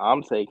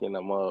 I'm taking a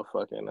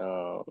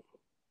motherfucking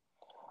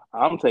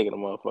I'm taking a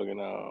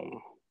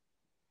motherfucking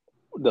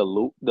the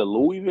Louisville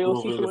Louisville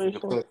is in situation,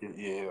 Kentucky.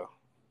 Yeah.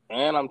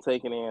 and I'm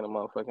taking in a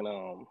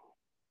motherfucking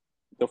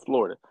the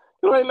Florida.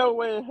 There ain't no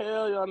way in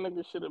hell y'all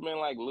niggas should have been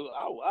like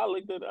I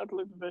looked at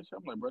that shit.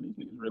 I'm like, bro, these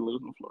niggas really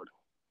losing to Florida.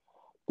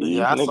 These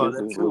Yeah, I saw niggas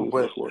that is too, losing to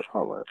but Florida.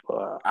 I'm like,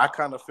 wow. I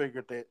kind of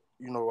figured that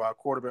our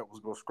quarterback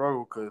was gonna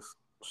struggle because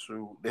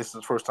this is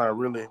the first time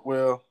really.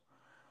 Well,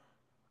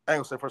 I ain't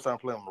gonna say first time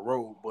playing on the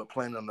road, but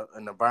playing in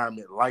an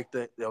environment like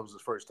that, that was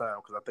his first time.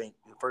 Because I think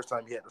the first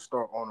time he had to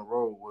start on the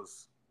road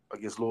was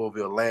against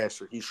Louisville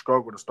last year. He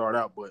struggled to start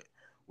out, but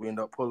we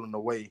ended up pulling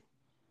away.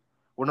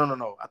 Well,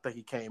 no. I think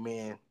he came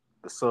in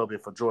the sub in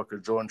for Jordan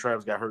because Jordan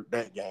Travis got hurt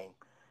that game,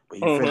 but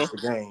he finished the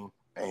game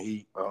and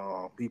he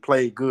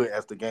played good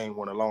as the game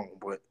went along.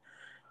 But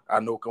I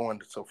know going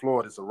to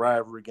Florida, it's a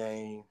rivalry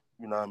game.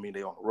 You know what I mean?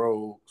 They on the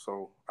road,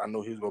 so I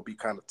know he was gonna be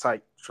kind of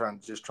tight, trying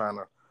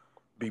to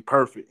be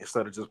perfect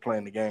instead of just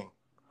playing the game.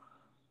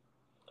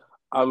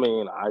 I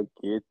mean, I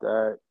get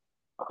that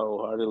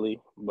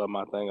wholeheartedly, but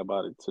my thing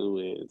about it too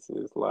is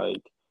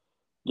like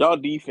y'all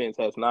defense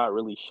has not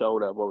really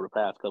showed up over the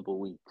past couple of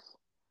weeks.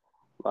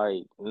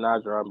 Like,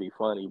 not trying to be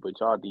funny, but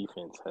y'all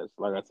defense has,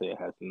 like I said,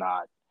 has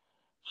not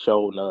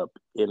shown up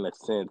in the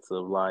sense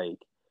of like,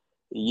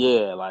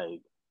 yeah,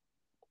 like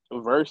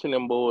versing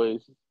them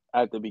boys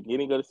at the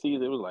beginning of the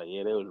season, it was like,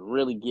 yeah, they was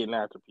really getting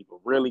after people,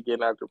 really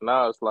getting after them.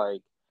 Now it's like,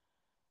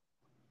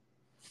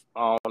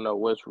 I don't know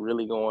what's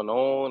really going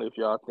on. If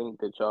y'all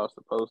think that y'all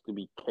supposed to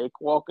be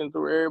cakewalking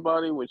through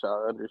everybody, which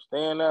I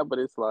understand that, but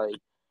it's like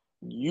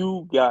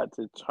you got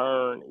to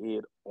turn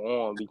it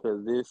on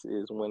because this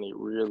is when it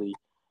really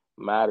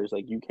matters.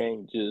 Like you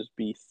can't just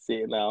be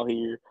sitting out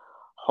here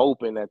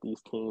hoping that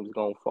these teams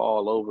gonna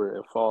fall over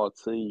and fall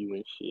to you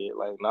and shit.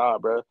 Like, nah,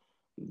 bro.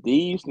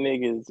 These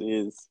niggas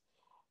is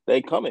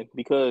they coming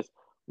because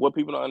what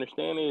people don't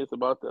understand is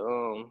about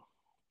the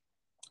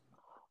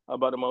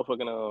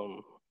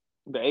motherfucking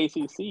the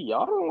ACC.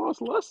 Y'all done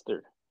lost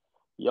luster.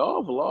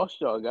 Y'all have lost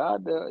y'all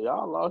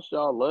lost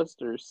y'all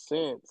luster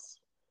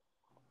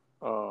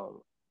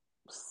um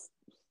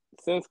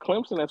since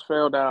Clemson has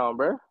fell down,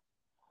 bruh.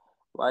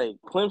 Like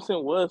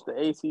Clemson was the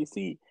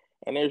ACC,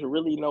 and there's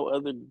really no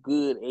other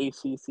good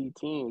ACC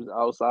teams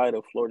outside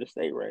of Florida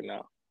State right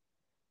now.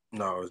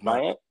 No, it's not.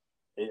 Miami,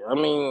 I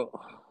mean,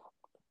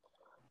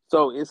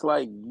 so it's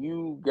like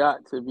you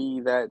got to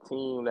be that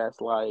team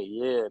that's like,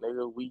 yeah,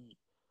 nigga,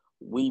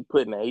 we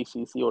putting the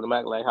ACC on the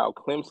map like how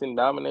Clemson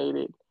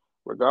dominated,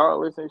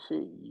 regardless and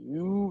shit.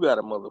 You got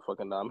to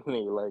motherfucking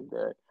dominate like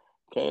that.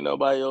 Can't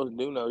nobody else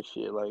do no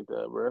shit like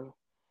that, bro.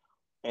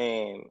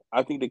 And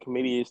I think the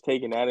committee is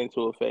taking that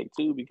into effect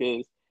too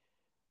because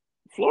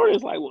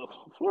Florida's like what?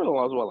 Florida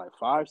lost what, like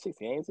 5, 6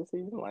 games this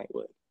season? Like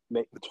what?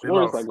 They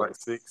Florida's like lost what? like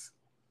six.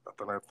 I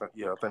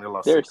think they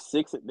lost They're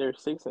six. six. They're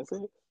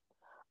 6-6.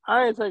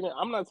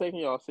 I'm not taking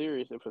y'all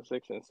serious if a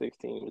 6-6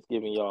 team is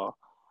giving y'all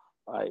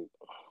like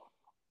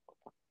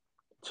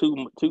too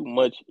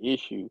much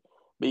issue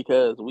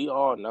because we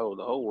all know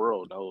the whole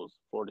world knows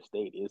Florida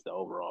State is the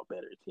overall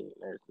better team.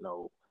 There's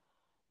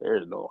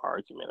no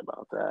argument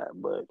about that.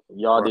 But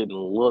y'all Right. didn't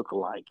look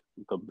like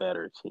the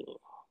better team,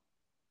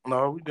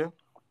 No, we didn't.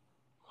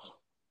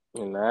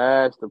 and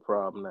that's the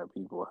problem that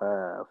people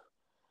have.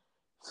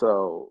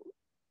 So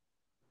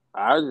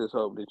I just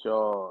hope that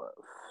y'all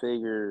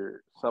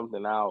figure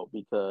something out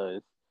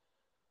because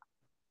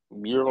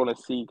you're gonna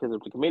see. Because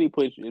if the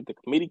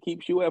committee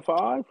keeps you at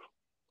 5,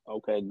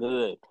 okay,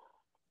 good.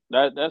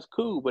 That's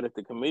cool. But if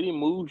the committee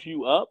moves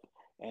you up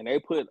and they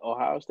put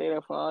Ohio State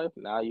at 5,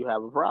 now you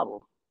have a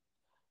problem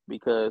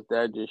because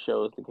that just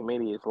shows the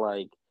committee is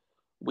like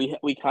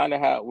we kind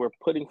of we're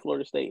putting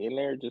Florida State in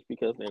there just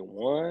because they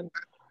won,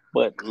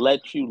 but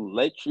let you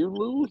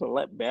lose and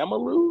let Bama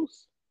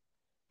lose.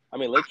 I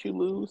mean, let you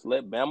lose,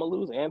 let Bama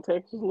lose, and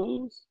Texas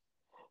lose.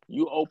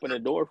 You open the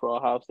door for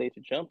Ohio State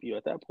to jump you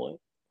at that point.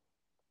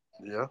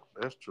 Yeah,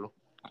 that's true.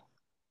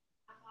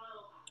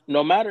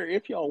 No matter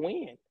if y'all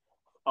win,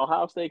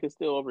 Ohio State can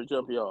still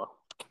overjump y'all.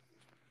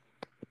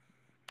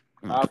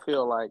 I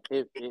feel like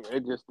it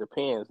just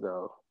depends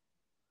though.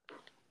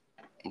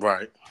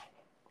 Right.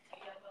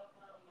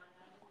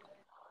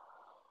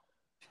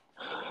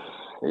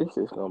 This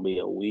is gonna be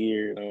a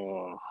weird.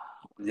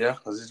 Yeah,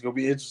 because it's gonna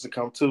be interesting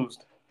come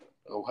Tuesday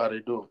of how they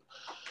do it.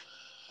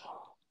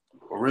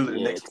 Or really, the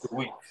Yeah, next 2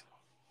 weeks.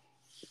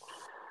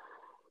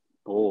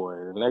 boy,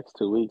 the next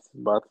 2 weeks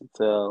is about to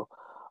tell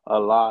a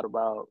lot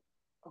about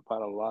a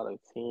lot of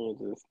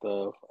teams and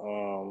stuff.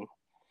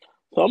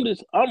 So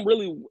I'm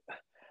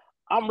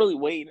really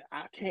waiting.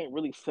 I can't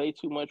really say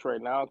too much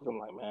right now because I'm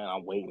like, man,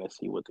 I'm waiting to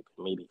see what the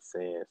committee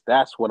says.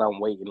 That's what I'm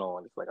waiting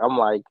on. It's like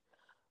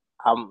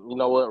you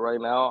know what? Right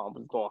now, I'm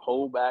just gonna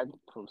hold back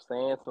from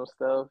saying some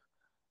stuff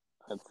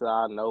until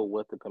I know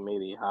how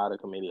the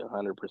committee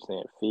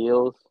 100%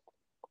 feels.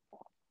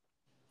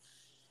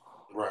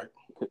 Right.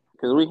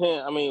 Because we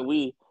can't. I mean,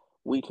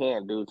 we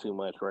can't do too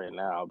much right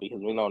now because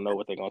we don't know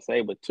what they're gonna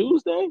say. But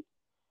Tuesday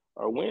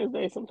or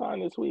Wednesday, sometime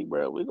this week,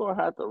 bro, we're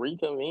gonna have to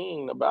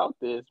reconvene about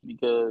this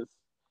because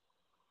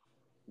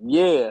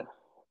yeah,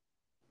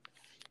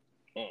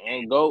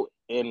 and go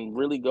and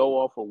really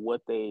go off of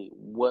what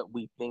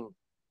we think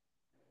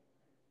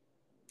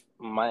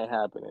might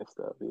happen and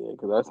stuff. Yeah,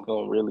 because that's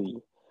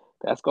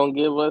gonna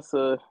give us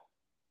a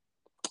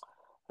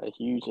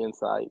huge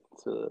insight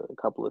to a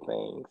couple of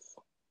things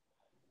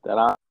that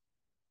I.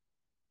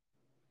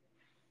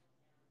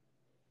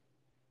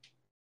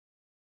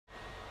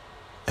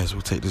 As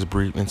we take this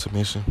brief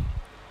intermission,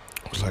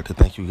 I'd like to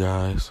thank you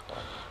guys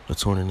for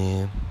tuning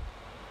in.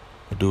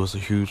 Do us a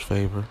huge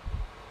favor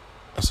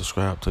and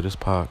subscribe to this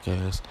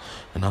podcast,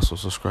 and also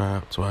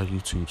subscribe to our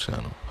YouTube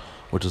channel,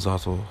 which is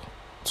also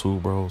Two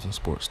Bros and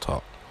Sports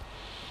Talk.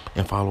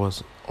 And follow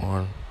us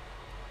on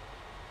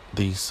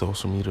these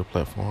social media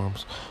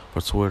platforms.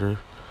 For Twitter,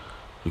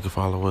 you can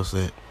follow us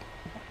at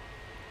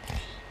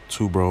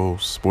Two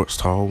Bros Sports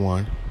Talk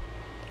 1.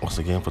 Once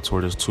again, for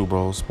Twitter, it's Two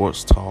Bros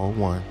Sports Talk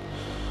 1.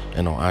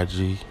 And on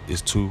IG,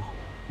 it's Two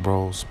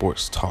Bros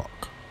Sports Talk.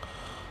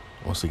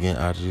 Once again,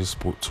 IG is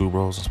Two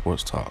Bros and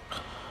Sports Talk.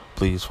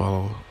 Please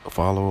follow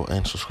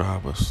and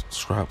subscribe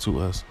to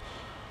us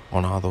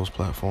on all those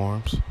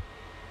platforms,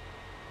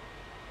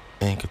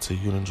 and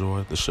continue to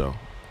enjoy the show.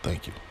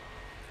 Thank you.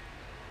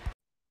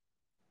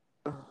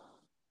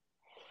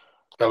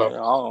 Hello.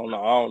 Yeah,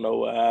 I don't know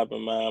what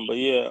happened, man. But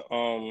yeah,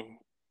 I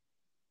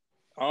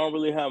don't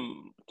really have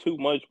too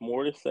much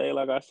more to say,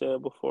 like I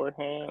said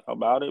beforehand,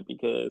 about it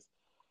because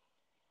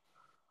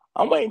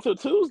I'm waiting till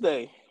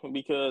Tuesday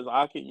because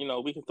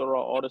we can throw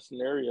out all the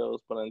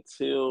scenarios, but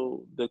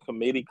until the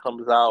committee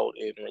comes out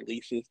and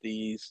releases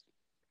these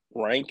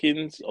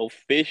rankings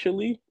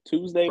officially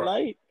Tuesday Right.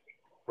 night,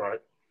 Right.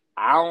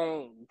 I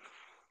don't.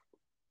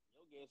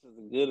 Your guess is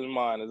as good as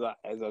mine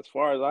as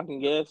far as I can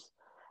guess.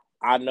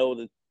 I know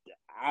that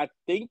I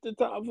think the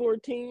top four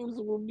teams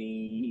will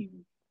be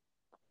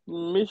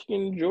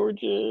Michigan,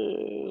 Georgia,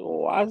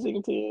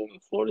 Washington,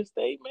 Florida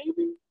State,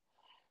 maybe,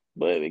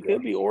 but it Yeah.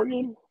 could be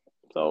Oregon.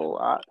 So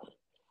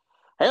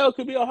hell, it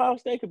could be Ohio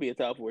State. Could be a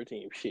top four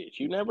team. Shit,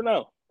 you never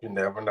know. You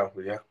never know.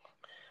 Yeah.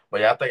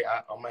 But yeah, I think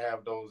I'm gonna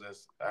have those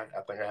as I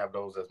think I have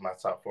those as my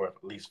top four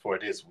at least for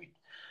this week.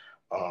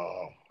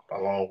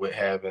 Along with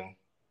having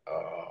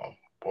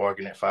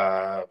Oregon at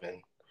 5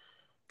 and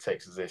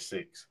Texas at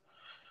 6.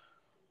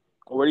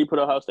 Where do you put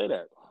Ohio State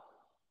at?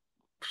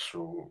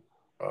 Sure.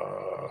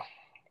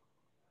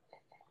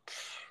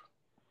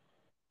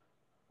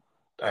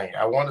 Dang,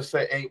 I want to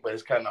say 8, but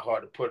it's kind of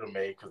hard to put them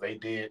 8 because they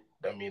did.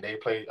 I mean, they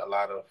played a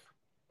lot of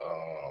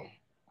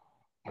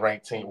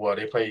ranked teams. Well,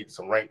 they played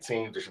some ranked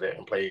teams this year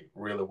and played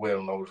really well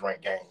in those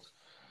ranked games.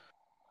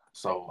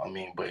 So I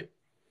mean, but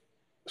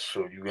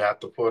sure, you have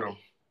to put them.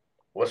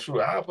 Well,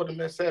 sure, I'll put them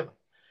at 7.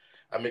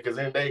 I mean, because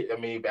then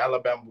if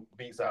Alabama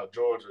beats out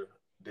Georgia,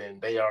 then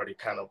they already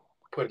kind of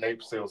putting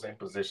themselves in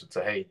position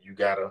to, hey, you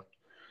gotta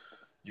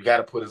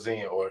put us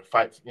in or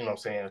fight. You know what I'm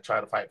saying?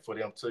 Try to fight for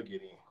them to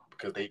get in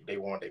because they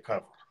want their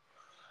conference.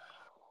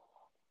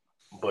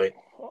 But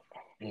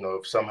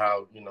if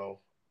somehow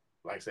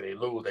like I said, they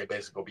lose, they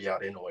basically gonna be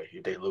out anyway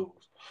if they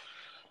lose.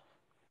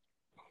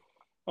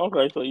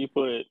 Okay, so you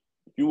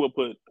would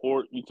put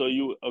so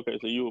you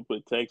would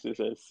put Texas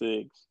at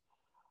 6,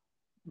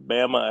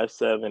 Bama at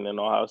 7, and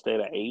Ohio State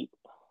at 8.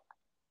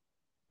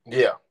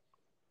 Yeah,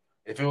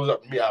 if it was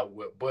up to me, I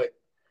would. But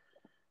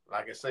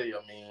like I say,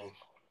 I mean,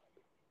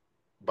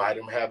 by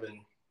them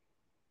having,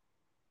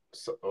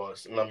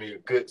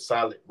 good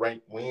solid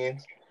ranked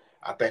wins,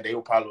 I think they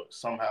will probably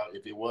somehow,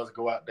 if it was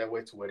go out that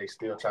way to where they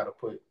still try to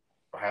put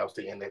Ohio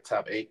State in that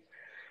top 8,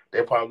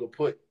 they probably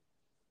put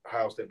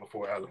Ohio State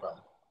before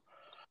Alabama.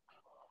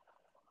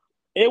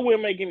 It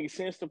wouldn't make any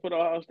sense to put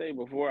Ohio State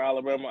before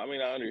Alabama. I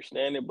mean, I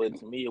understand it, but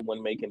to me, it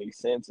wouldn't make any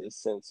sense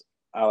since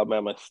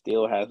Alabama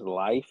still has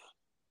life.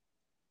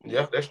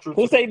 Yeah, that's true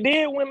too. Since they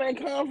did win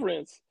that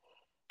conference,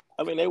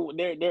 I mean,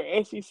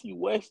 they're SEC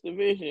West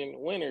Division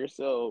winners.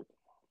 So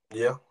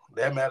Yeah,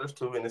 that matters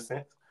too in a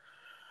sense.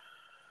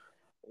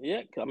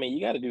 yeah, I mean,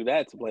 you got to do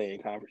that to play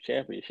in conference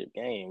championship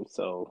games.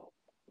 So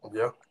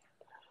Yeah,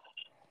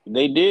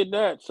 they did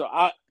that. So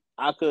I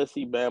could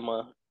see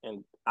Bama,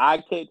 and I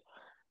could.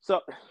 So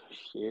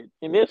shit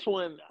in this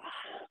one,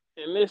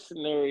 in this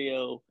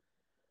scenario,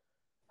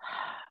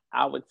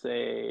 I would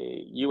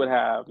say you would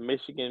have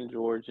Michigan,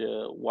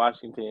 Georgia,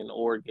 Washington,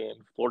 Oregon,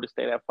 Florida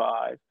State at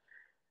 5,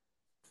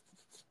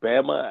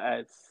 Bama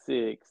at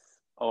 6,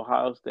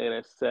 Ohio State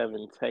at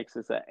 7,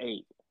 Texas at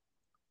 8.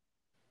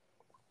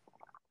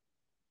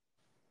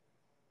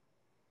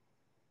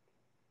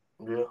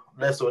 yeah.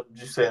 That's what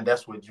you saying.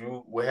 That's what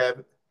you would have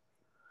it.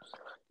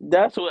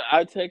 That's what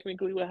I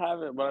technically would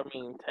have it, but I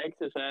mean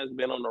Texas has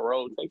been on the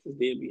road. Texas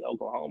did beat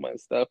Oklahoma and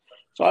stuff,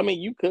 so I mean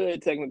you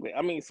could technically.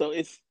 I mean, so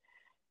it's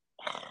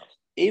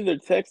either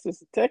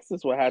Texas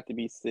would have to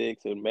be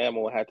 6, and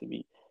Bama would have to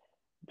be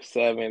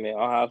 7, and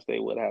Ohio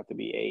State would have to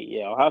be 8.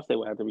 Yeah, Ohio State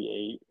would have to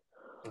be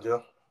 8. Yeah,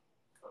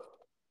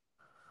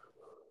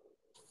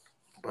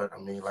 but I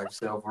mean, like you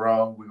said,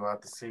 overall, we're gonna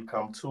have to see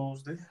come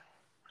Tuesday.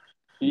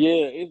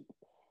 Yeah,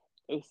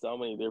 it's so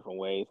many different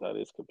ways how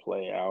this could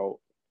play out.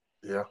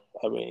 Yeah,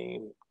 I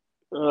mean,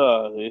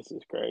 this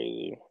is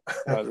crazy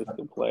how this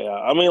could play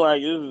out. I mean, like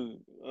this is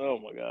oh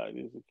my god,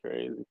 this is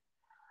crazy.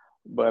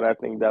 But I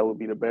think that would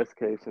be the best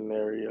case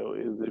scenario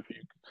is if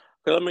you.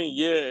 Cause I mean,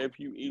 yeah, if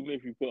you even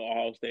if you put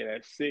Ohio State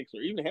at 6,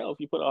 or even hell, if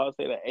you put Ohio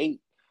State at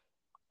 8,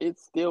 it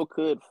still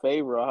could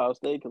favor Ohio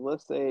State. Because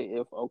let's say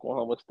if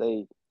Oklahoma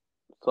State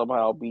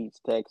somehow beats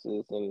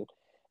Texas and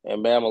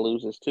Bama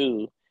loses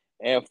too,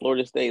 and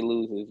Florida State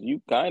loses,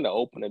 you kind of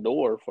open the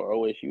door for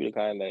OSU to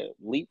kind of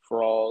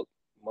leapfrog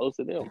most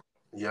of them.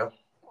 yeah,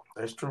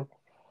 that's true.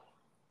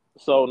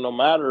 So no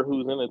matter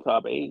who's in the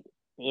top 8,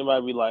 you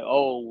might be like,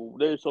 oh,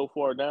 they're so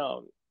far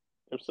down.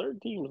 If certain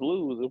teams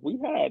lose,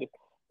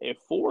 if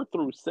 4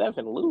 through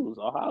 7 lose,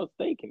 Ohio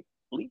State can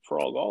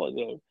leapfrog all of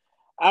them.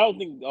 I don't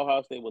think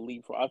Ohio State would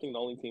leapfrog. I think the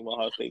only team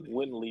Ohio State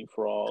wouldn't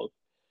leapfrog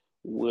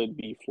would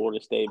be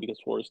Florida State, because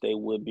Florida State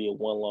would be a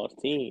one-loss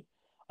team.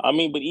 I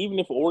mean, but even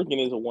if Oregon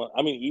is a one,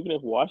 I mean, even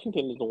if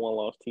Washington is a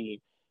one-loss team,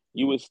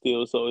 you would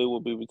still. So it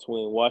would be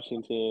between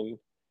Washington,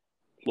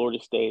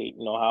 Florida State,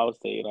 and Ohio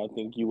State. And I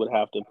think you would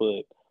have to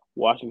put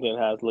Washington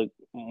has looked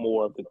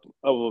more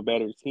of a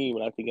better team,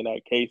 and I think in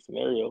that case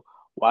scenario,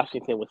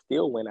 Washington would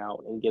still win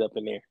out and get up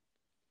in there.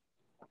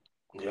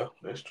 Yeah,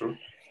 that's true.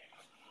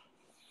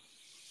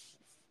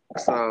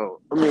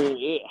 So I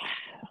mean,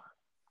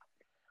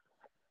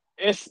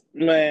 it's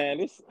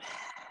man,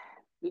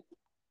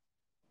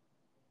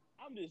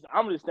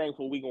 I'm just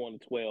thankful we going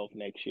to 12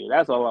 next year.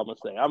 That's all I'm gonna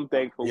say. I'm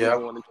thankful we Yeah,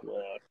 going to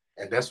 12.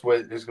 and that's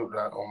what this go.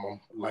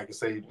 Like I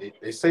say,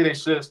 they say they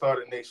should have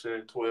started next year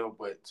at 12,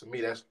 but to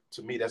me that's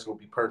gonna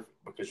be perfect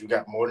because you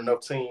got more than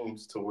enough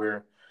teams to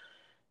where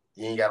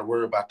you ain't got to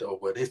worry about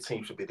well, this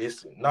team should be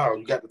this. No,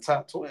 you got the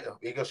top 12.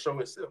 It gonna show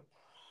itself.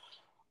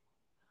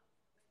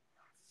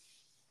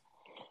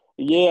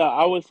 Yeah,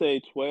 I would say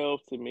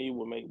 12 to me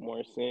would make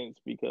more sense,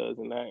 because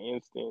in that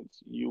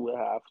instance you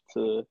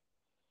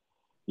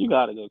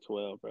gotta go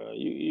 12, bro.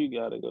 You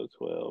gotta go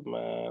 12,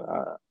 man.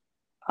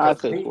 I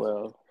Because to say me,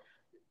 12.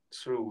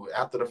 shoot,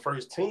 after the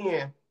first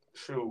 10,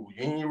 shoot,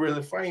 you ain't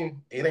really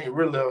fighting. It ain't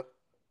really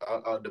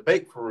a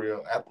debate for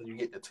real after you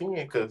get to 10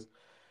 because,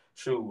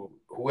 shoot,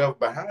 whoever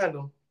behind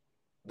them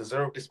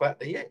deserve the spot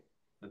they at,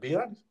 to be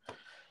honest.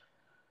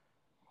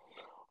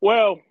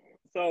 Well,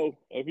 so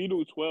if you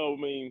do 12,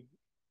 I mean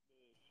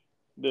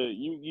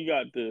you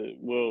got the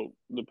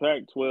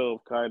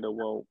Pac-12 kind of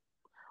won't.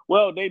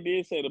 Well, they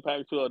did say the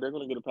Pac-12 they're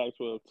going to get a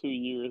Pac-12 2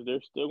 years.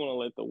 They're still going to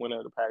let the winner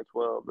of the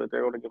Pac-12, but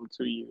they're going to give them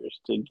 2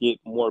 years to get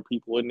more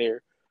people in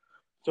there.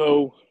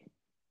 So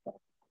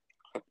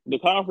the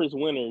conference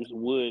winners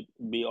would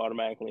be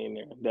automatically in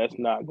there. That's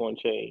not going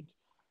to change.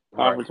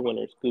 Right. Conference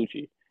winners,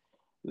 Gucci.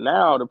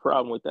 Now the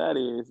problem with that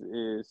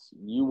is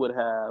you would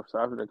have, so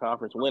after the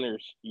conference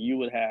winners, you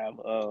would have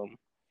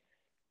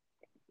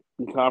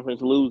the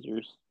conference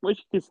losers,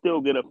 which could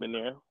still get up in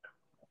there.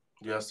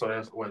 Yeah, so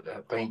that's what I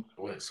think.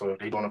 So if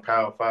they doing a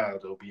Power Five,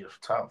 it'll be the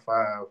top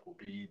five will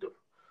be the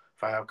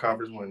 5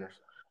 conference winners.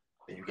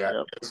 And you got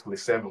Yep. basically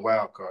 7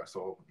 wild cards.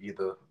 So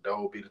either that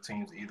will be the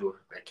teams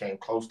either that came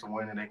close to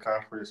winning their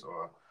conference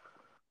or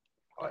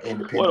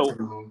independent Well,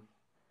 team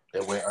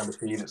that went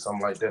undefeated,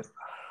 something like that.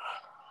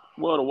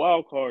 the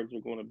wild cards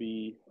are going to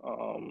be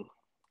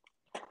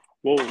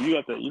well, you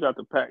got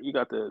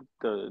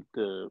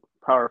the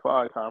Power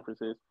Five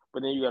conferences,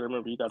 but then you got to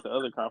remember you got the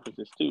other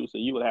conferences too. So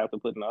you would have to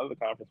put in the other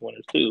conference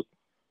winners too.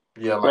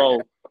 Yeah, like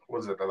So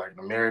was it like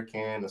the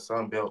American, the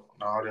Sun Belt,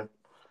 and all them?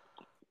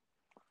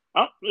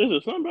 is the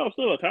Sun Belt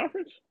still a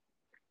conference?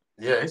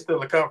 Yeah, it's still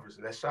a conference.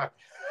 That's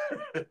shocking.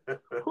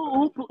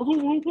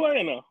 Who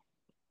playing now?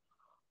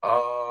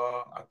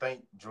 I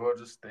think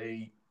Georgia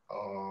State,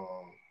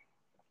 Um,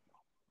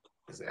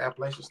 is it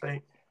Appalachian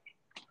State?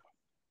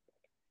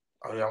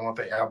 Oh yeah, I want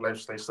the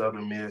Appalachian State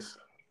Southern Miss.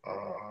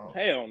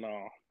 Hell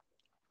no.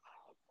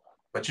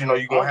 But you know,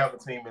 you're gonna Oh, have a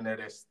team in there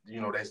that's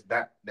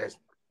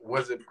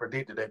was it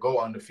predicted that go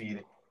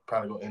undefeated.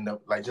 Probably gonna end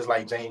up like just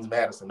like James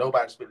Madison.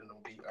 Nobody's expecting them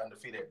to be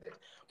undefeated at that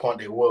point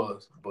they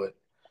was, but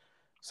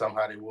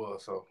somehow they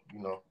was. So,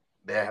 you know,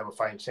 they have a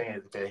fighting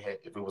chance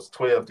if it was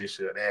 12 this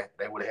year,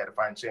 they would have had a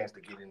fighting chance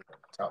to get in the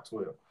top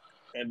 12.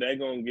 and they're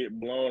gonna get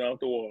blown out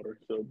the water.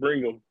 So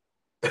bring them.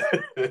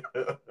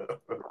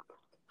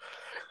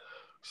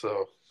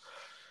 So,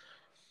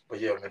 but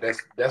yeah, man,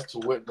 that's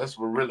what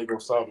really gonna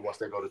solve it once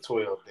they go to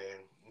 12. Then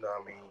you know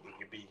what I mean, it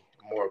could be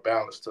more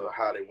balanced to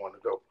how they want to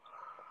go.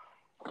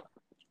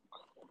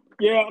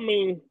 Yeah, I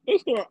mean, I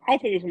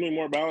think it's gonna be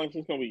more balanced.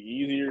 It's gonna be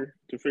easier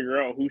to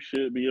figure out who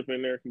should be up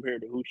in there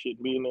compared to who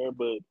shouldn't be in there.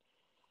 But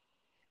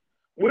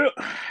we'll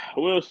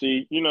we'll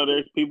see. You know,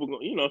 there's people.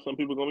 You know, some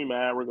people gonna be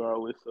mad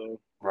regardless. So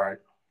Right.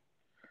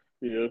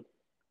 yeah,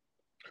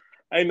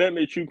 ain't nothing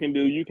that you can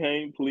do. You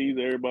can't please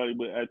everybody.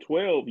 But at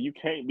 12, you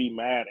can't be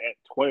mad at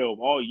 12.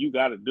 All you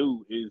got to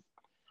do is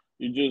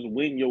you just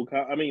win your.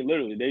 I mean,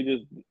 literally, they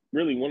just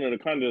really one of the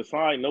kind of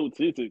side notes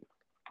is it.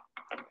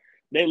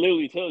 They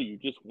literally tell you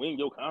just win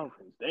your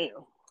conference. Damn.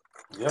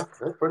 Yeah,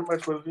 that's pretty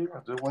much what it is.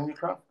 Just win your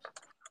conference.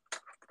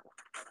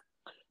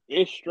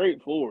 It's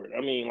straightforward.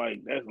 I mean,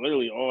 like that's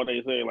literally all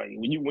they say. Like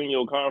when you win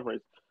your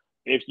conference,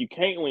 if you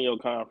can't win your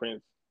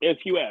conference,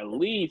 if you at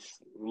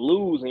least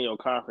lose in your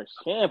conference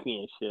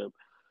championship,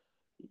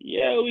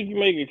 yeah, we can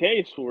make a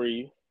case for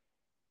you.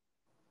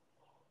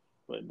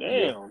 But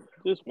Yeah, damn,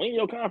 just win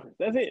your conference.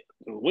 That's it.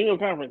 Just win your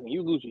conference and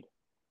you Gucci.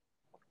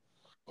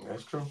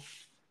 that's true.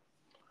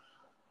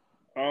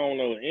 I don't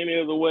know any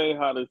other way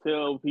how to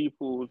tell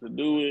people to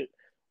do it.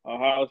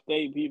 Ohio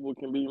State people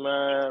can be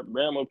mad.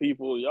 Bama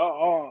people,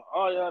 y'all,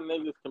 all y'all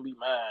niggas can be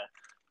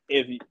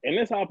mad. And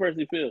that's how I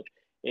personally feel.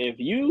 If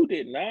you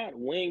did not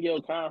win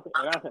your conference,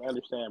 and I can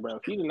understand, bro.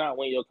 If you did not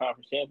win your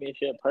conference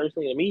championship,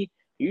 personally, to me,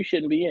 you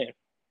shouldn't be in.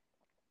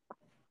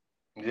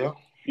 Yeah.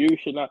 You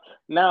should not.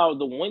 Now,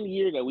 the 1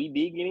 year that we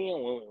did get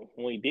in,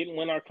 when we didn't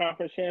win our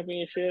conference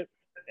championship,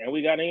 and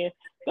we got in,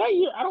 that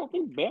year, I don't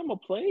think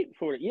Bama played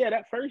for it. Yeah,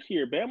 that first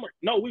year, Bama.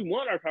 No, we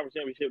won our conference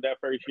championship that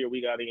first year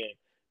we got in.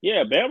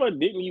 Yeah, Bama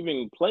didn't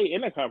even play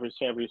in the conference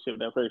championship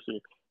that first year.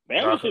 No,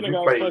 Bama because shouldn't we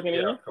have got us played. fucking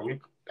Yeah,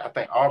 in. I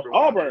think Auburn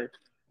won. Auburn.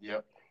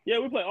 Yep. Yeah,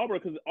 we played Auburn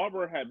because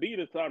Auburn had beat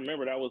us. So I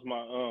remember that was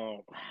my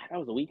that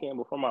was the weekend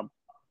before my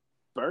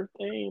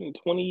birthday in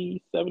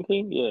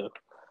 2017. Yeah,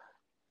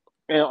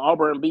 and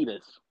Auburn beat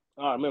us.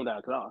 I remember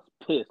that because I was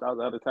pissed. I was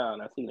out of town.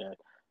 I seen that.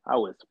 I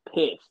was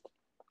pissed.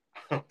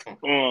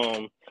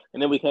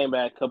 And then we came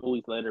back a couple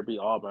weeks later, beat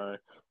Auburn.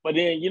 But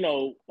then, you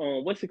know,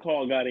 what's it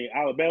called? Got in.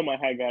 Alabama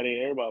had got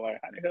in. Everybody like,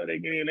 how the hell they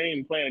get in? They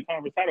ain't playing a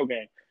conference title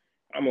game.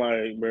 I'm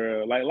like,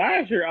 bro, like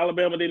last year,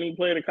 Alabama didn't even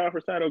play the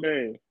conference title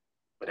game.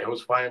 But it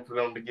was fine for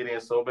them to get in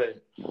so bad.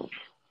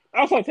 I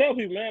also tell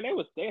people, man,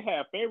 they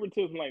had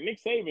favoritism. Like Nick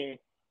Saban.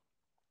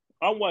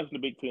 I'm watching the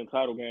Big Ten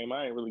title game.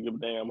 I ain't really give a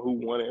damn who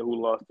won it, who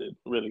lost it.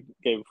 Really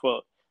gave a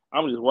fuck.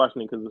 I'm just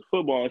watching it because it's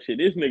football and shit.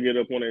 This nigga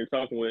up when they're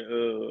talking with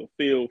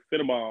Phil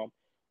Fittebaum,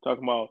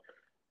 talking about.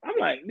 I'm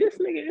like, this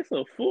nigga, it's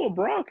a full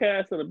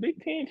broadcast of the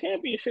Big Ten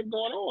championship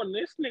going on.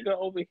 This nigga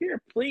over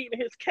here pleading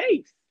his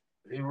case.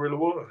 He really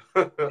was.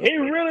 He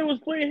really was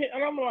pleading,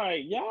 and I'm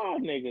like, y'all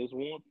niggas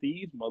want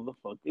these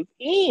motherfuckers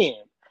in.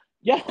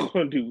 Y'all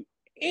gonna do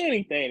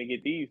anything to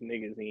get these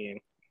niggas in.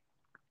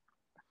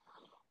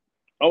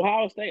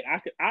 Ohio State,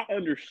 I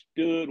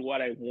understood why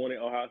they wanted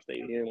Ohio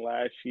State in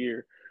last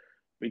year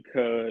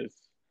because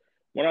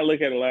when I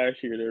look at it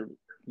last year,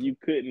 you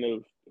couldn't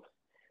have.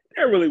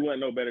 There really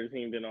wasn't no better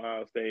team than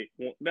Ohio State.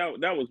 That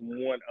was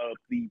one of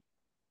the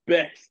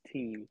best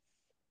teams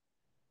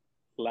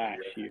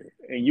last year,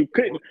 and you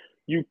can't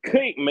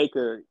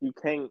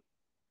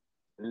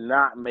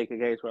not make a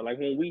case for it. Like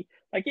when we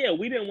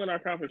didn't win our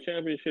conference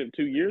championship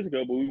 2 years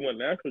ago, but we won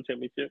the national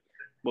championship.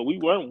 But we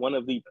weren't one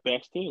of the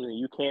best teams, and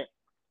you can't.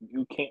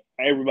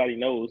 Everybody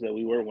knows that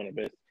we were one of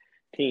the best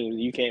teams.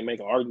 You can't make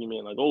an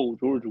argument like, "Oh,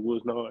 Georgia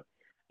was not."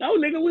 No,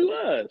 nigga, we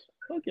was.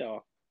 Fuck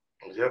y'all.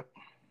 Yep.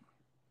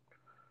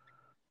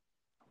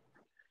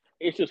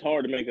 It's just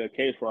hard to make a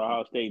case for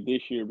Ohio State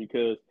this year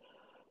because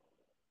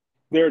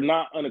they're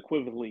not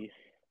unequivocally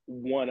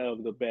one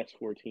of the best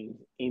four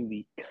teams in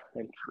the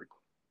country.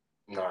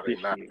 No, they're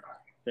not.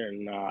 They're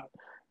not.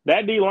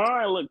 That D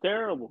line looked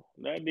terrible.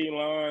 That D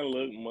line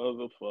looked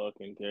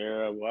motherfucking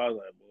terrible. I was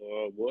like,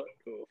 boy, what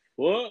the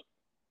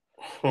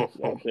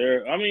fuck?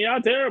 I mean,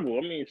 y'all terrible.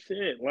 I mean,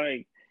 shit.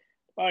 Like,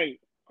 I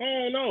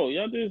don't know.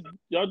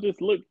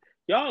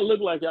 Y'all look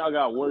like y'all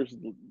got worse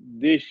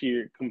this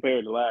year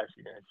compared to last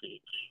year and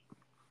shit.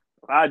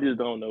 I just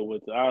don't know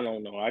I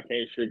don't know. I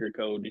can't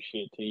sugarcoat this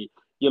shit to you.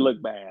 You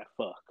look bad.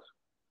 Fuck.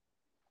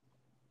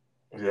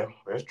 Yeah,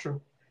 that's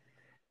true.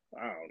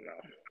 I don't know.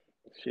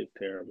 Shit's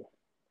terrible.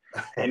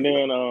 And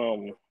then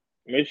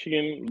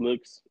Michigan.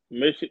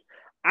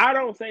 I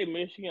don't say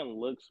Michigan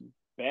looks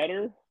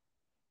better.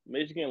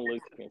 Michigan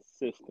looks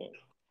consistent.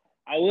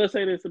 I will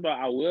say this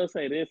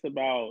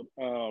about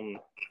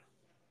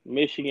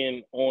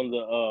Michigan on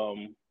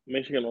the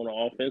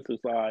offensive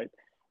side.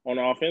 On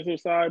the offensive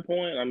side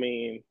point, I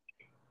mean,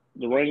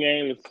 the run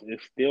game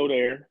is still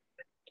there.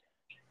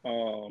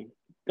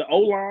 The O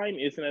line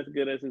isn't as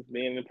good as it's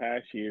been in the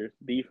past years.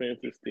 Defense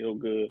is still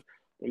good,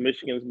 but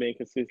Michigan's been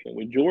consistent.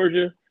 With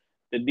Georgia,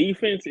 the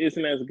defense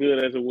isn't as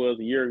good as it was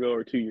a year ago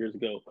or 2 years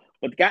ago.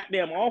 But the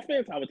goddamn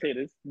offense, I would say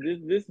this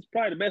is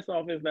probably the best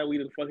offense that we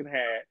done fucking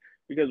had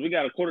because we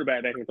got a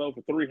quarterback that can throw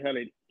for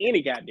 300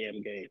 any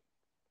goddamn game.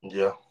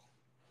 Yeah,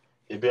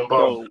 he been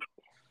balling. So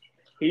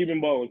he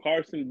been balling.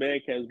 Carson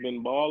Beck has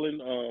been balling.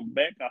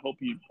 Beck,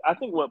 I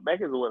think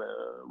Beck is a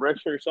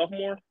redshirt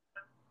sophomore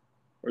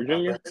or I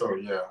junior. think so.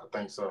 Yeah, I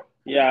think so.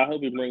 Yeah, I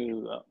hope he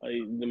brings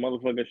the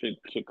motherfucker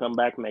should come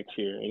back next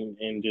year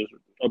and just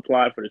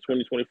apply for the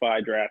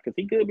 2025 draft because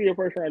he could be a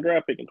first round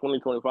draft pick in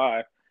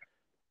 2025.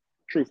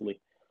 Truthfully,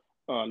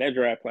 that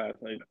draft class,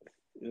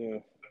 yeah.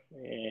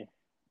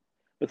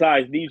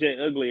 Besides DJ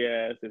Ugly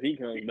Ass, if he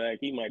comes back,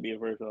 he might be a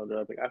first round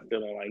draft pick. I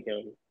still don't like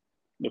him.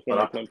 But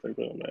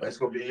it's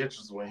gonna be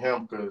interesting with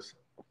him because,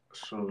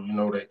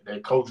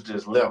 that coach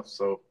just left,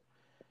 so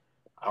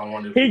I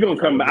wonder if he gonna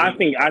come back.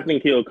 I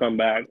think he'll come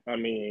back. I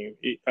mean,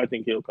 I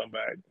think he'll come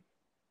back.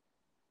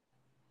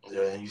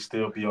 Yeah, he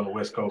still be on the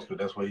West Coast, but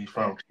that's where he's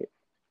from.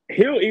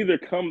 He'll either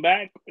come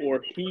back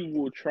or he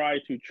will try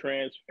to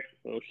transfer.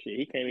 Oh shit,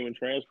 he can't even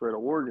transfer to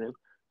Oregon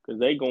because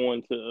they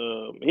going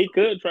to. He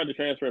could try to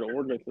transfer to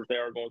Oregon since they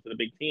are going to the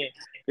Big Ten.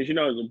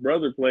 Because his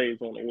brother plays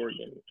on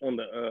Oregon on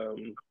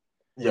the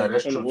Yeah,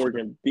 that's on true. the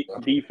Oregon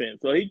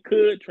defense, so he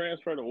could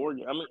transfer to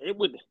Oregon. I mean, it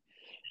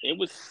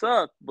would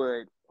suck,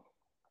 but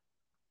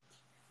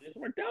it's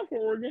worked out for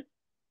Oregon.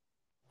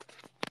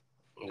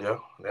 Yeah,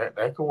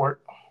 that could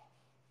work.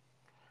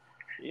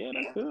 Yeah,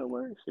 that could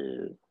work.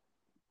 Shit.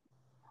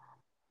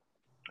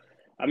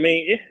 I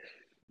mean,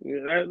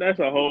 that's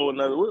a whole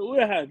nother.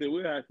 We'll have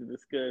to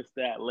discuss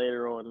that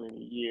later on in the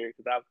year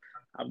because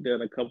I've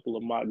done a couple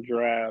of mock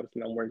drafts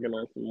and I'm working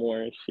on some more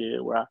and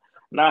shit. Where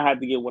I had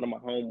to get one of my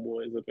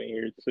homeboys up in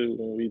here too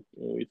when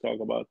we talk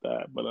about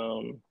that. But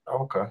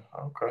Okay.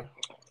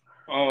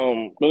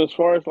 But as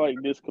far as like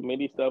this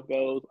committee stuff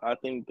goes, I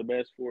think the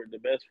best four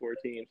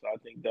teams I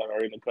think that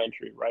are in the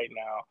country right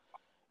now.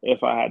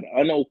 If I had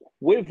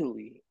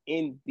unequivocally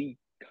in the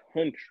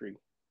country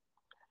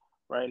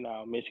right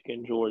now,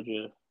 Michigan,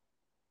 Georgia.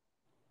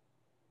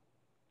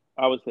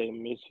 I would say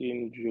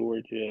Michigan,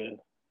 Georgia,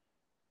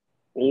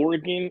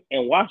 Oregon,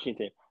 and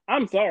Washington.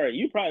 I'm sorry,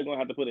 you probably gonna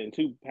have to put in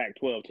two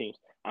Pac-12 teams.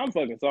 I'm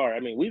fucking sorry. I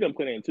mean, we done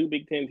put in two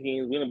Big Ten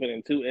teams. We done put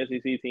in two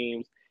SEC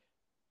teams.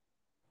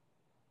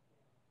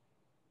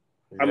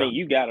 Yeah. I mean,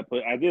 you gotta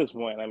put at this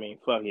point. I mean,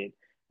 fuck it.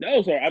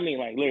 Those are. I mean,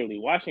 like literally,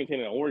 Washington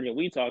and Oregon.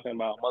 We talking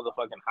about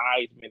motherfucking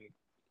Heisman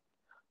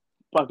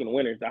fucking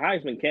winners. The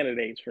Heisman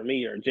candidates for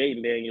me are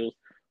Jaden Daniels,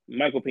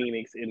 Michael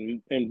Penix,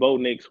 and Bo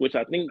Nix, which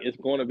I think is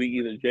going to be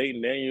either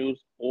Jaden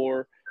Daniels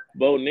or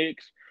Bo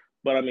Nix.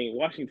 But I mean,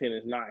 Washington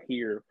is not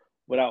here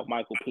without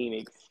Michael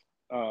Penix.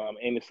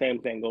 And the same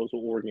thing goes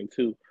with Oregon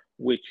too,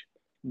 which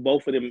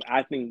both of them,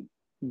 I think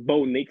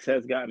Bo Nix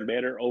has gotten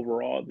better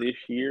overall this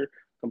year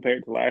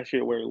compared to last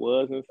year where he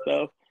was and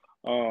stuff.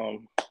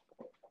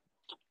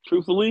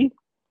 Truthfully,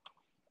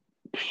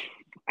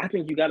 I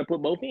think you got to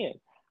put both in.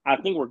 I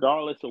think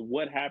regardless of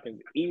what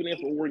happens, even if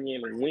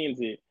Oregon wins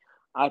it,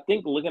 I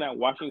think looking at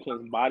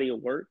Washington's body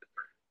of work,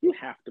 you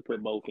have to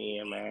put both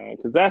in, man,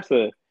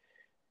 because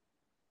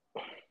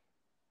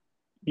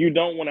you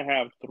don't want to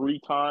have 3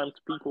 times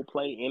people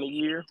play in a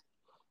year,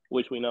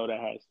 which we know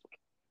that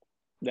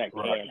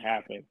can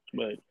happen.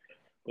 But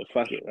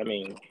fuck it, I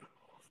mean,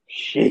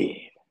 shit.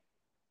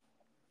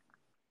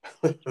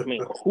 I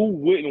mean, who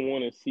wouldn't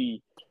want to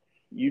see?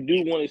 You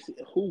do want to see.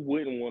 Who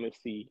wouldn't want to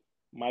see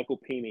Michael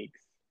Penix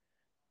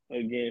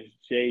against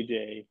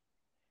JJ,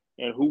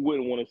 and who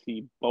wouldn't want to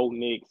see Bo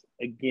Nix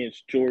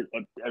against Georgia,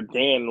 or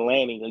Dan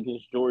Lanning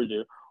against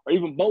Georgia, or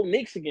even Bo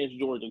Nix against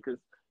Georgia? Because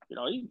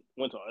he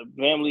went to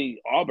family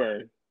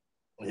Auburn.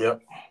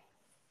 Yep.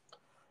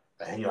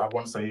 And I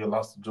want to say he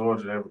lost to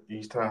Georgia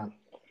each time.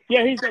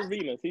 Yeah, he's never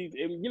beaten us.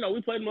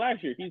 We played him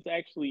last year. He's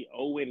actually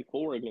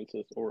 0-4 against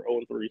us, or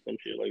 0-3, some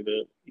shit like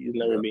that. He's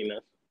never beaten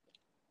us.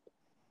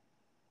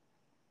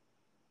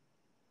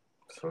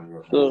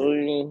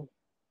 So,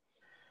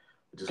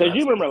 because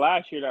you remember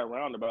last year that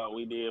roundabout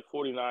we did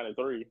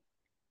 49-3.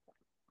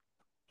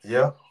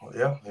 Yeah.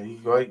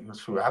 He's right.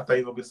 I think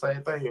it'll be the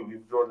same thing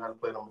if Jordan had to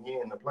play them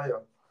again in the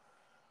playoff.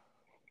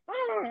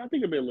 I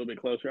think it'll be a little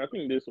bit closer. I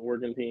think this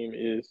Oregon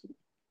team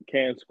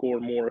can score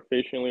more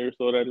efficiently or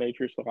so of that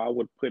nature. So I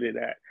would put it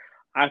at.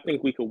 I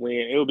think we could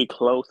win. It'll be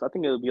close. I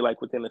think it'll be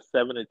like within a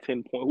 7 to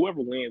 10 point.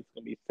 Whoever wins is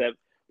gonna be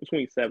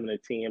between 7 to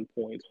 10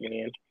 points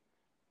win.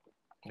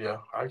 Yeah,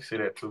 I can see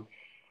that too.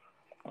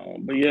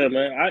 But yeah,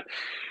 man,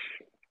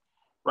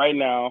 right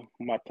now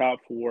my top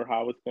 4,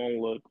 how it's gonna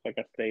look, like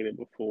I stated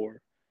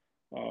before,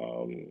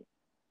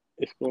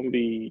 it's gonna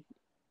be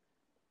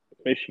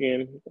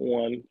Michigan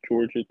 1,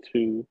 Georgia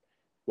 2,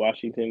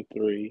 Washington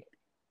 3,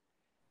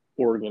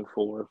 Oregon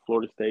 4,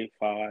 Florida State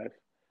 5,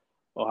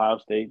 Ohio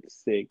State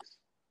 6,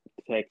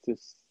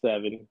 Texas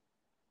 7,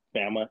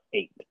 Bama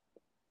 8.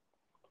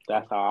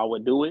 That's how I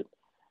would do it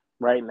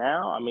right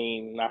now. I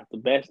mean, not the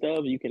best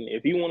of. You can,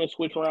 if you want to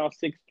switch around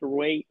 6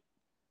 through 8,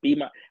 be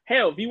my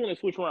hell. If you want to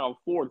switch around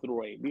 4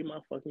 through 8, be my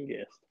fucking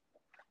guest.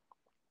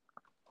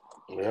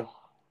 Yeah.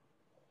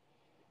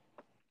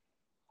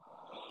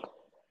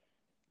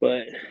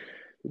 But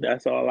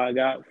that's all I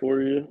got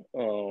for you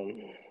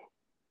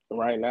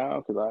right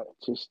now because I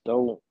just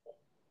don't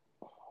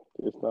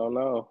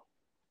know.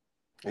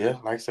 Yeah,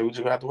 like I said, we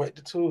just have to wait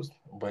till Tuesday.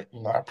 But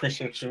I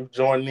appreciate you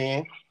joining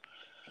in.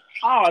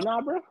 Oh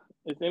no, bro.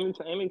 It's any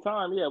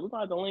time. Yeah, we're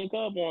gonna have to link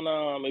up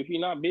on if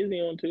you're not busy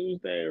on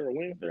Tuesday or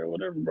Wednesday or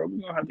whatever, bro.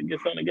 We're gonna have to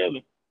get something together.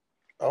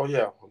 Oh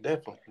yeah,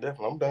 definitely.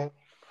 I'm done.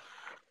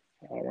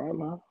 All right,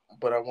 man.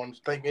 But I want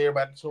to thank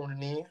everybody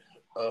tuning in.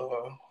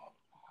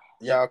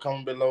 Y'all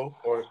comment below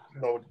or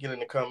get in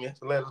the comments.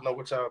 Let us know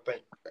what y'all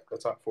think the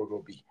top 4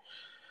 will be.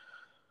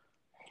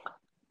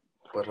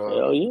 But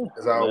Hell yeah.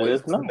 as always,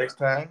 Let us know. next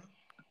time,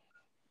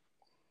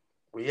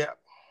 we out.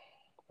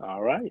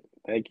 All right.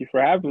 Thank you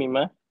for having me,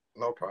 man.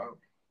 No problem.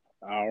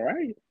 All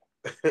right.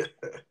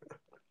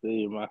 See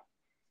you, man.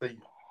 See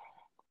you.